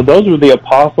woke, those were the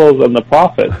apostles and the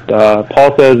prophets.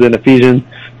 Paul says in Ephesians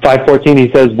 5:14,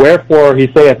 he says, wherefore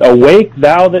he saith, awake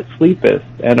thou that sleepest,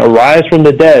 and arise from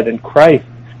the dead, and Christ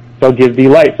shall give thee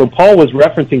light. So Paul was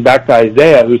referencing back to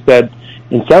Isaiah, who said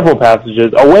in several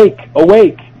passages, awake,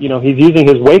 awake. He's using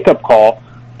his wake-up call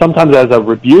sometimes as a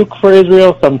rebuke for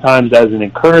Israel, sometimes as an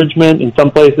encouragement in some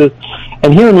places.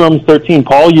 And here in Romans 13,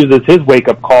 Paul uses his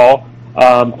wake-up call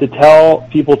to tell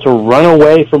people to run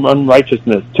away from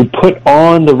unrighteousness, to put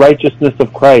on the righteousness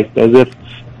of Christ, as if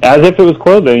it was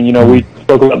clothing. We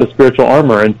spoke about the spiritual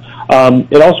armor, and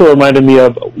it also reminded me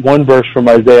of one verse from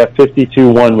Isaiah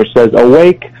 52:1, which says,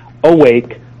 "Awake,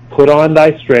 awake, put on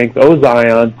thy strength, O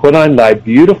Zion, put on thy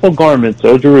beautiful garments,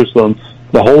 O Jerusalem,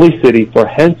 the holy city, for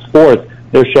henceforth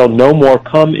there shall no more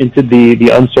come into thee the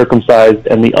uncircumcised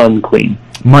and the unclean."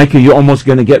 Micah, you're almost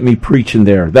going to get me preaching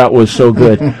there. That was so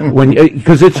good.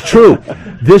 Because it's true.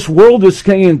 This world is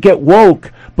saying get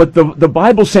woke, but the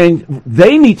Bible's saying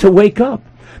they need to wake up.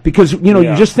 Because, you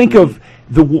just think of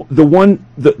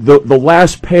the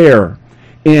last pair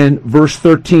in verse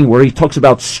 13 where he talks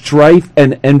about strife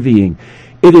and envying.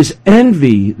 It is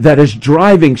envy that is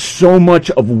driving so much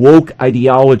of woke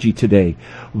ideology today.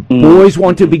 Boys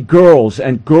want to be girls,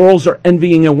 and girls are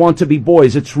envying and want to be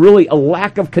boys. It's really a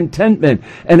lack of contentment,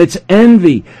 and it's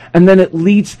envy. And then it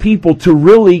leads people to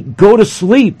really go to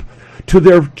sleep to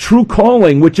their true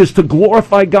calling, which is to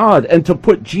glorify God and to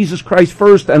put Jesus Christ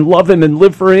first and love Him and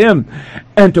live for Him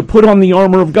and to put on the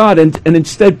armor of God. And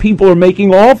instead people are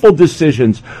making awful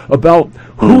decisions about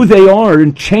who they are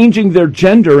and changing their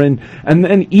gender and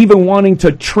then even wanting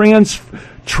to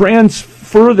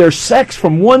transfer their sex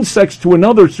from one sex to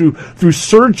another through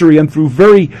surgery and through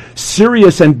very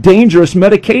serious and dangerous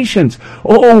medications.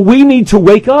 Oh, we need to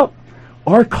wake up.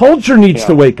 Our culture needs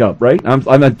to wake up, right?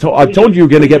 I've told you you're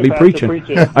going to get me preaching.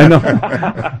 I know.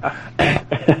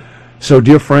 So,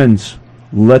 dear friends,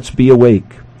 let's be awake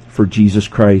for Jesus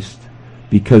Christ,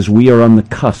 because we are on the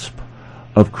cusp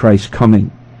of Christ's coming.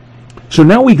 So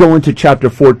now we go into chapter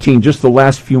 14, just the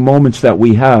last few moments that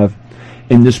we have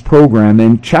in this program.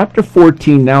 And chapter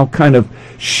 14 now kind of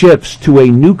shifts to a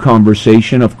new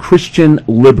conversation of Christian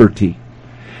liberty.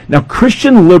 Now,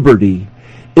 Christian liberty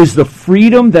is the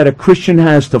freedom that a Christian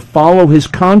has to follow his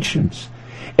conscience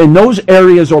in those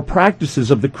areas or practices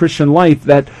of the Christian life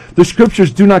that the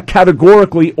Scriptures do not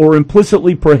categorically or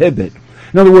implicitly prohibit.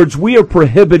 In other words, we are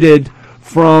prohibited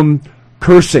from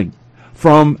cursing,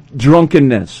 from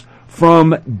drunkenness,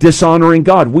 from dishonoring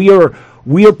God. We are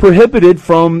prohibited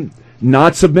from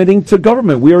not submitting to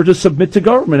government. We are to submit to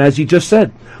government, as he just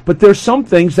said. But there's some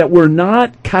things that we're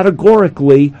not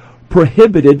categorically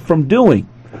prohibited from doing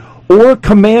or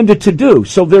commanded to do.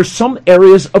 So there's some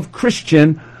areas of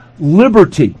Christian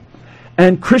liberty.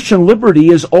 And Christian liberty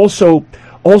is also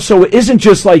isn't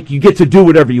just like you get to do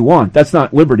whatever you want. That's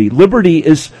not liberty. Liberty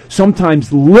is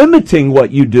sometimes limiting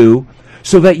what you do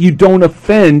so that you don't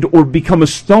offend or become a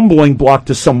stumbling block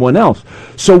to someone else.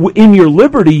 So in your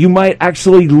liberty, you might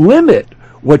actually limit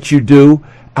what you do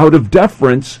out of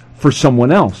deference for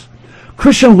someone else.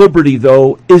 Christian liberty,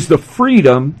 though, is the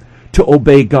freedom to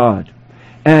obey God.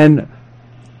 And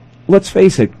let's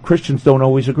face it, Christians don't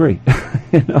always agree.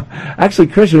 Actually,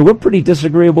 Christians, we're pretty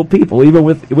disagreeable people, even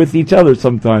with each other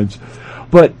sometimes.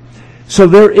 But so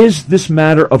there is this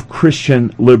matter of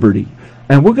Christian liberty.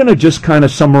 And we're going to just kind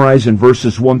of summarize in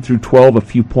verses 1 through 12 a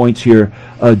few points here,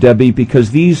 Debbie,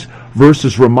 because these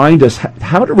verses remind us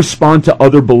how to respond to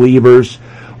other believers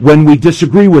when we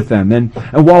disagree with them. And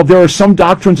while there are some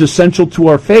doctrines essential to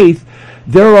our faith,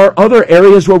 there are other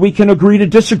areas where we can agree to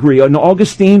disagree. And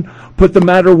Augustine put the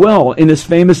matter well in his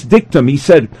famous dictum. He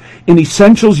said, in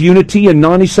essentials, unity, and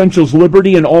non-essentials,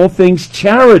 liberty, in all things,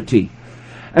 charity.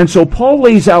 And so Paul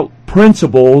lays out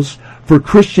principles for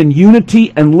Christian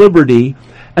unity and liberty.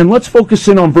 And let's focus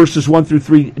in on verses 1 through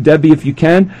 3, Debbie, if you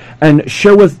can, and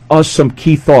share with us some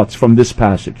key thoughts from this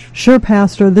passage. Sure,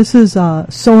 Pastor. This is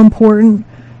so important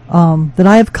that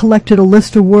I have collected a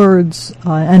list of words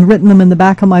and written them in the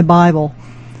back of my Bible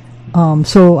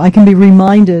so I can be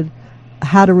reminded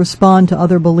how to respond to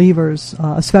other believers,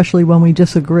 especially when we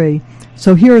disagree.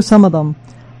 So here are some of them.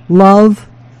 Love,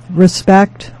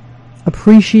 respect,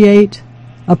 appreciate,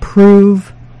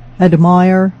 approve,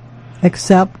 admire,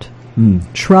 accept,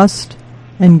 trust,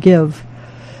 and give.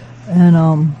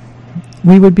 And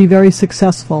we would be very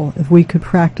successful if we could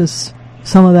practice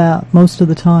some of that most of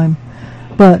the time.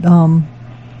 But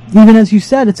even as you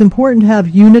said, it's important to have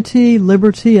unity,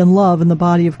 liberty, and love in the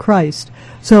body of Christ.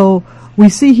 So we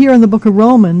see here in the book of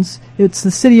Romans, it's the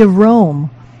city of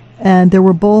Rome, and there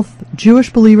were both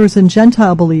Jewish believers and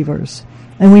Gentile believers.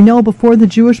 And we know before the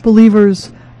Jewish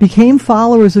believers became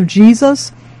followers of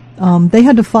Jesus, they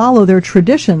had to follow their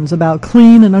traditions about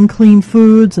clean and unclean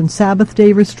foods and Sabbath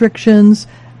day restrictions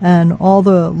and all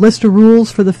the list of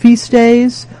rules for the feast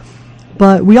days.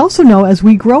 But we also know as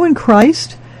we grow in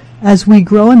Christ, as we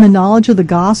grow in the knowledge of the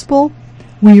gospel,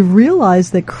 we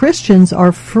realize that Christians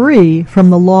are free from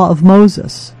the law of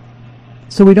Moses.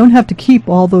 So we don't have to keep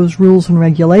all those rules and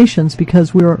regulations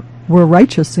because we're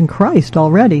righteous in Christ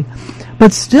already.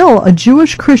 But still, a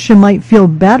Jewish Christian might feel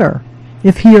better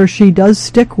if he or she does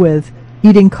stick with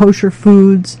eating kosher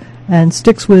foods and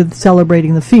sticks with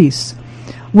celebrating the feasts.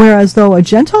 Whereas though a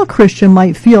Gentile Christian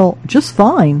might feel just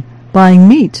fine buying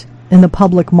meat in the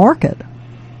public market.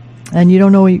 And you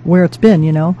don't know where it's been,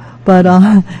 you know. But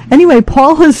anyway,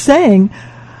 Paul is saying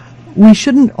we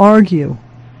shouldn't argue.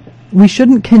 We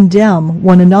shouldn't condemn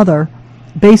one another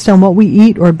based on what we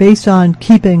eat or based on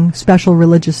keeping special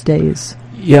religious days.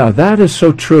 Yeah, that is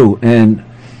so true. And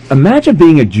imagine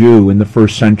being a Jew in the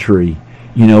first century,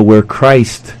 you know, where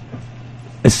Christ,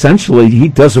 essentially, he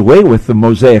does away with the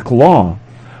Mosaic law,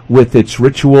 with its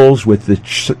rituals, with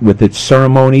its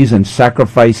ceremonies and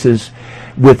sacrifices,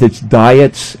 with its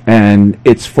diets and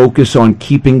its focus on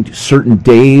keeping certain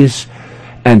days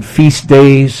and feast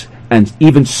days and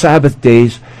even Sabbath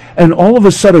days. And all of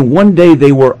a sudden, one day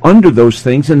they were under those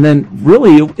things, and then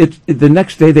really the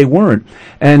next day they weren't.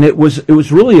 And it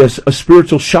was really a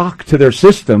spiritual shock to their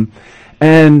system.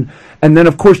 And then,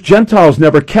 of course, Gentiles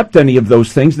never kept any of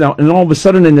those things. Now, and all of a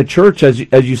sudden in the church, as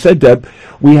you said, Deb,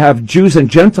 we have Jews and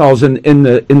Gentiles in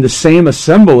the same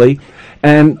assembly,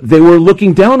 and they were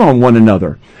looking down on one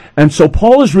another. And so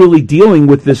Paul is really dealing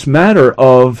with this matter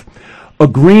of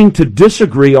agreeing to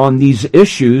disagree on these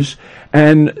issues,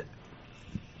 and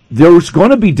there's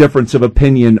going to be difference of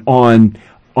opinion on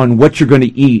what you're going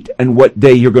to eat and what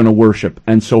day you're going to worship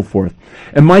and so forth.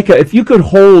 And Micah, if you could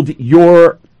hold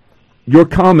your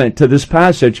comment to this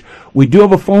passage, we do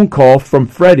have a phone call from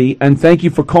Freddie, and thank you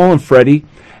for calling, Freddie.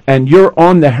 And you're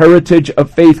on the Heritage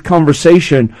of Faith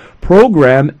Conversation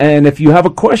program, and if you have a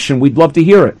question, we'd love to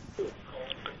hear it.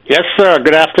 Yes, sir.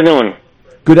 Good afternoon.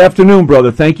 Good afternoon,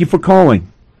 brother. Thank you for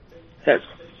calling. Yes.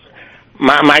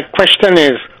 My question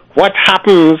is, what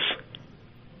happens?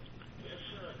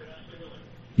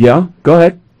 Yeah, go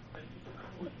ahead.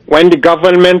 When the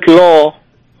government law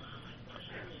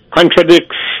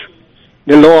contradicts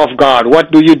the law of God,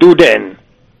 what do you do then?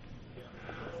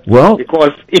 Well,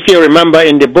 because if you remember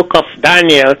in the book of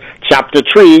Daniel, chapter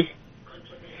 3,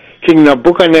 King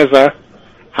Nebuchadnezzar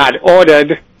had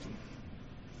ordered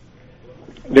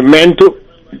the men to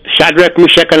Shadrach,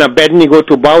 Meshach, and Abednego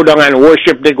to bow down and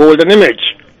worship the golden image.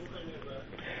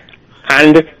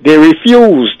 And they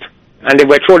refused, and they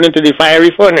were thrown into the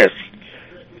fiery furnace.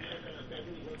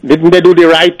 Didn't they do the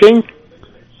right thing?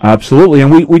 Absolutely,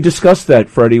 and we discussed that,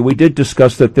 Freddie. We did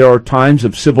discuss that there are times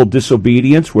of civil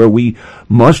disobedience where we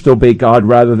must obey God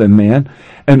rather than man.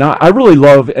 And I really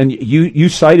love, and you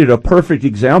cited a perfect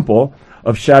example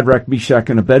of Shadrach,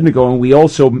 Meshach, and Abednego, and we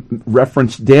also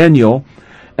referenced Daniel.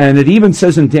 And it even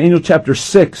says in Daniel chapter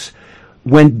 6,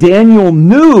 when Daniel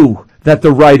knew that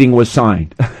the writing was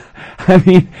signed. I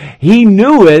mean, he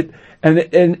knew it, and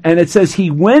it says he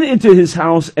went into his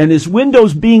house and his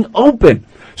windows being open.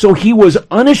 So he was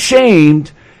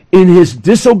unashamed in his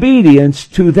disobedience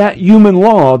to that human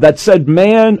law that said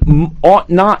man ought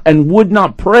not and would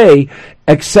not pray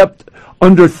except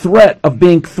under threat of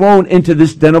being thrown into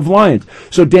this den of lions.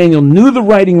 So Daniel knew the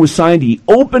writing was signed. He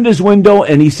opened his window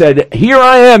and he said, here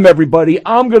I am, everybody.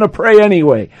 I'm going to pray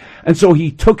anyway. And so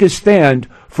he took his stand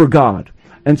for God.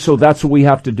 And so that's what we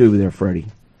have to do there, Freddie.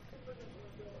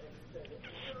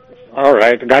 All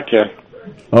right, gotcha.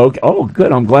 Okay. Oh,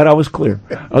 good. I'm glad I was clear.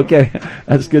 Okay,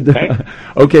 that's good.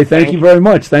 Okay, thank you very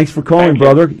much. Thanks for calling,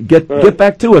 brother. Get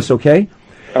back to us, okay?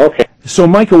 Okay. So,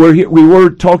 Michael, we were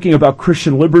talking about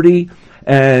Christian liberty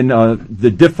and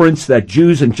the difference that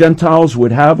Jews and Gentiles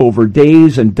would have over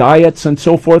days and diets and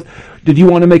so forth. Did you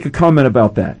want to make a comment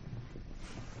about that?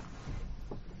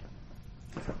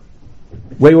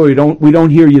 Wait, we don't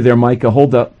hear you there, Micah.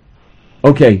 Hold up.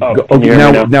 Okay.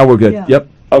 Okay. Now we're good. Yeah. Yep.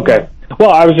 Okay.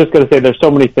 Well, I was just going to say there's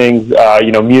so many things,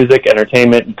 music,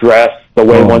 entertainment, dress, the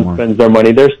way one spends their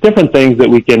money. There's different things that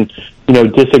we can,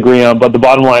 disagree on. But the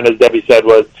bottom line, as Debbie said,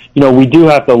 was, we do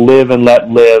have to live and let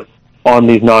live on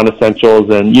these non-essentials.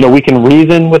 And, we can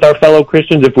reason with our fellow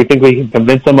Christians if we think we can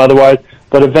convince them otherwise.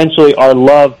 But eventually our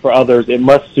love for others, it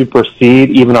must supersede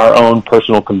even our own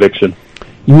personal conviction.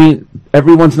 You mean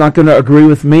everyone's not going to agree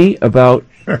with me about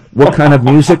what kind of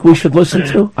music we should listen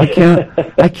to? I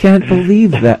can't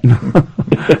believe that.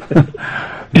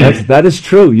 That is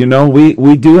true.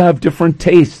 We do have different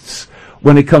tastes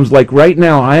when it comes. Like right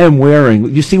now, I am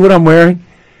wearing. You see what I'm wearing?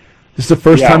 This is the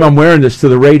first time I'm wearing this to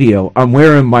the radio. I'm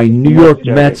wearing my New York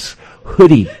Mets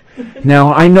hoodie.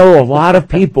 Now I know a lot of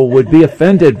people would be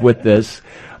offended with this,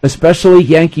 especially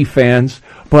Yankee fans.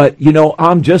 But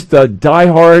I'm just a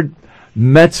diehard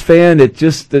Mets fan. It's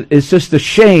just a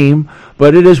shame,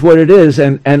 but it is what it is.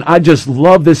 And I just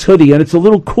love this hoodie, and it's a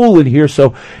little cool in here,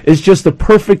 so it's just the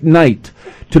perfect night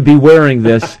to be wearing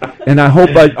this. And I hope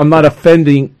I'm not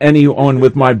offending anyone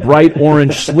with my bright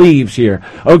orange sleeves here.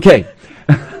 Okay.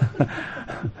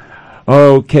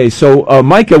 Okay, so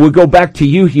Micah, we'll go back to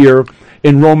you here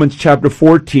in Romans chapter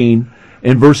 14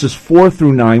 in verses 4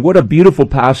 through 9. What a beautiful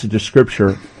passage of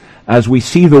Scripture as we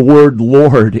see the word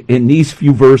Lord in these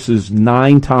few verses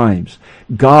 9 times.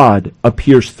 God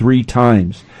appears 3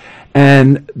 times.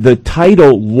 And the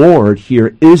title Lord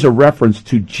here is a reference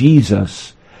to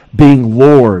Jesus being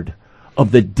Lord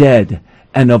of the dead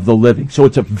and of the living. So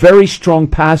it's a very strong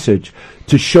passage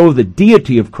to show the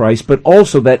deity of Christ, but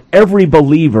also that every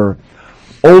believer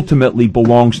ultimately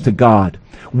belongs to God.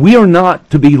 We are not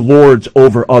to be lords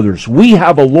over others. We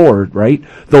have a Lord, right?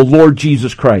 The Lord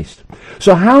Jesus Christ.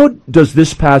 So how does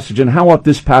this passage, and how ought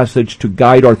this passage to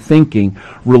guide our thinking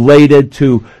related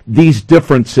to these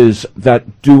differences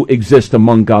that do exist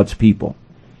among God's people?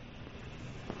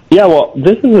 Yeah, well,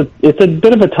 it's a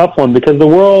bit of a tough one because the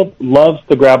world loves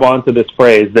to grab onto this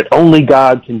phrase that only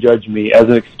God can judge me as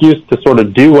an excuse to sort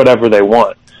of do whatever they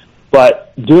want.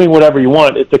 But doing whatever you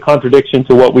want, it's a contradiction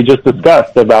to what we just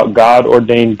discussed about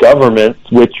God-ordained governments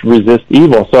which resist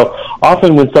evil. So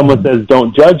often when someone says,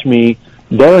 don't judge me,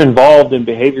 they're involved in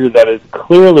behavior that is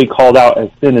clearly called out as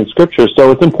sin in Scripture.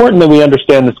 So it's important that we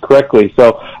understand this correctly.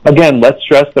 So again, let's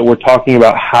stress that we're talking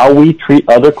about how we treat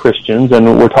other Christians, and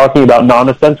we're talking about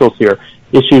non-essentials here,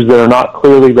 issues that are not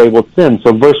clearly labeled sin.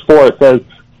 So verse 4, it says,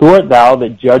 "Who art thou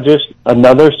that judgest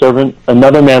another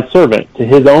man's servant? To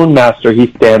his own master he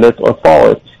standeth or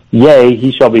falleth. Yea,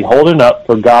 he shall be holden up,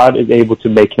 for God is able to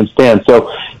make him stand."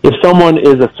 So if someone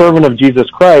is a servant of Jesus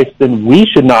Christ, then we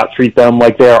should not treat them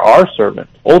like they are our servant.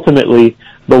 Ultimately,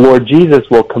 the Lord Jesus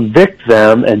will convict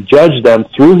them and judge them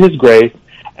through his grace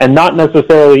and not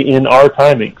necessarily in our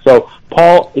timing. So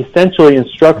Paul essentially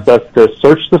instructs us to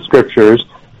search the Scriptures,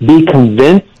 be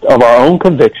convinced of our own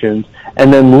convictions,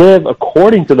 and then live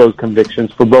according to those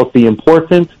convictions for both the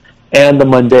important and the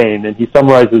mundane. And he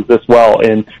summarizes this well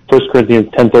in 1 Corinthians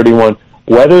 10:31.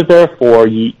 "Whether therefore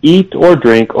ye eat or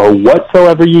drink or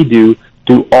whatsoever ye do,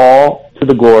 do all to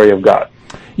the glory of God."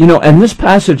 You know, and this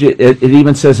passage, it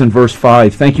even says in verse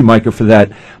 5, thank you, Micah, for that,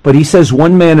 but he says,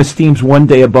 one man esteems one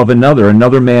day above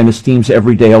another man esteems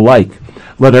every day alike.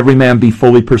 Let every man be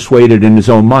fully persuaded in his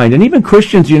own mind. And even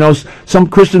Christians, you know, some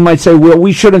Christians might say, well,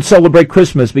 we shouldn't celebrate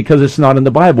Christmas because it's not in the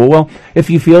Bible. Well, if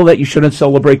you feel that you shouldn't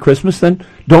celebrate Christmas, then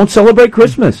don't celebrate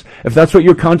Christmas, if that's what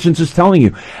your conscience is telling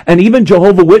you. And even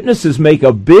Jehovah's Witnesses make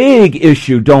a big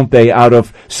issue, don't they, out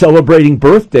of celebrating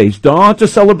birthdays. Don't to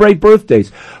celebrate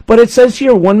birthdays. But it says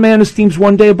here, one man esteems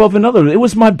one day above another. It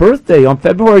was my birthday on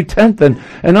February 10th, and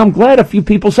I'm glad a few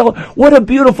people celebrate. What a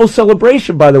beautiful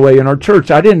celebration, by the way, in our church.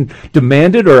 I didn't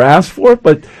demand it or ask for it,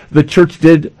 but the church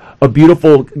did a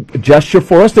beautiful gesture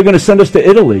for us. They're going to send us to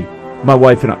Italy, my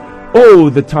wife and I. Oh,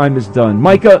 the time is done.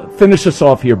 Micah, finish us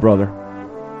off here, brother.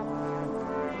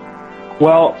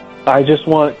 Well, I just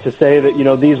want to say that, you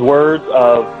know, these words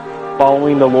of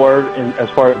following the Lord as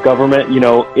far as government, you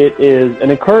know, it is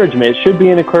an encouragement. It should be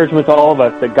an encouragement to all of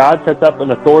us that God sets up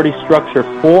an authority structure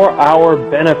for our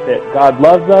benefit. God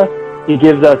loves us. He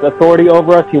gives us authority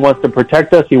over us. He wants to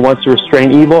protect us. He wants to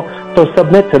restrain evil. So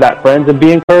submit to that, friends, and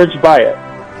be encouraged by it.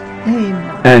 Amen.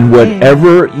 And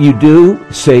whatever you do,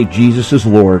 say Jesus is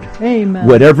Lord. Amen.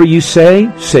 Whatever you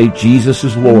say Jesus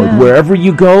is Lord. Amen. Wherever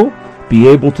you go, be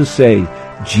able to say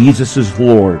Jesus is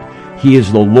Lord. He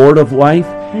is the Lord of life.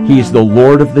 Amen. He is the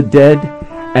Lord of the dead,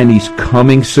 and he's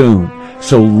coming soon.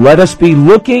 So let us be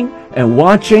looking and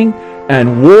watching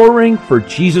and warring for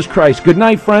Jesus Christ. Good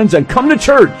night, friends, and come to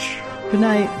church. Good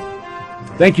night.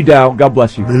 Thank you, Dow. God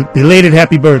bless you. Belated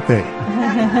happy birthday.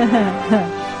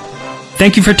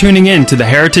 Thank you for tuning in to the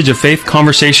Heritage of Faith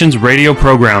Conversations radio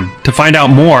program. To find out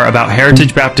more about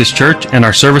Heritage Baptist Church and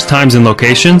our service times and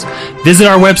locations, visit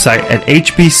our website at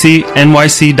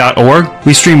hbcnyc.org.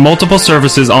 We stream multiple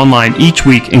services online each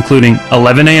week, including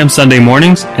 11 a.m. Sunday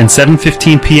mornings and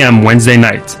 7:15 p.m. Wednesday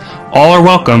nights. All are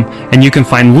welcome, and you can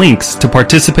find links to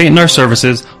participate in our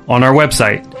services on our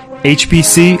website,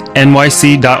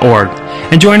 hbcnyc.org.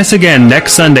 And join us again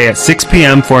next Sunday at 6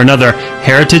 p.m. for another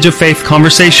Heritage of Faith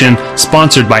conversation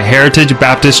sponsored by Heritage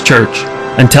Baptist Church.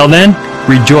 Until then,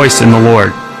 rejoice in the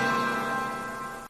Lord.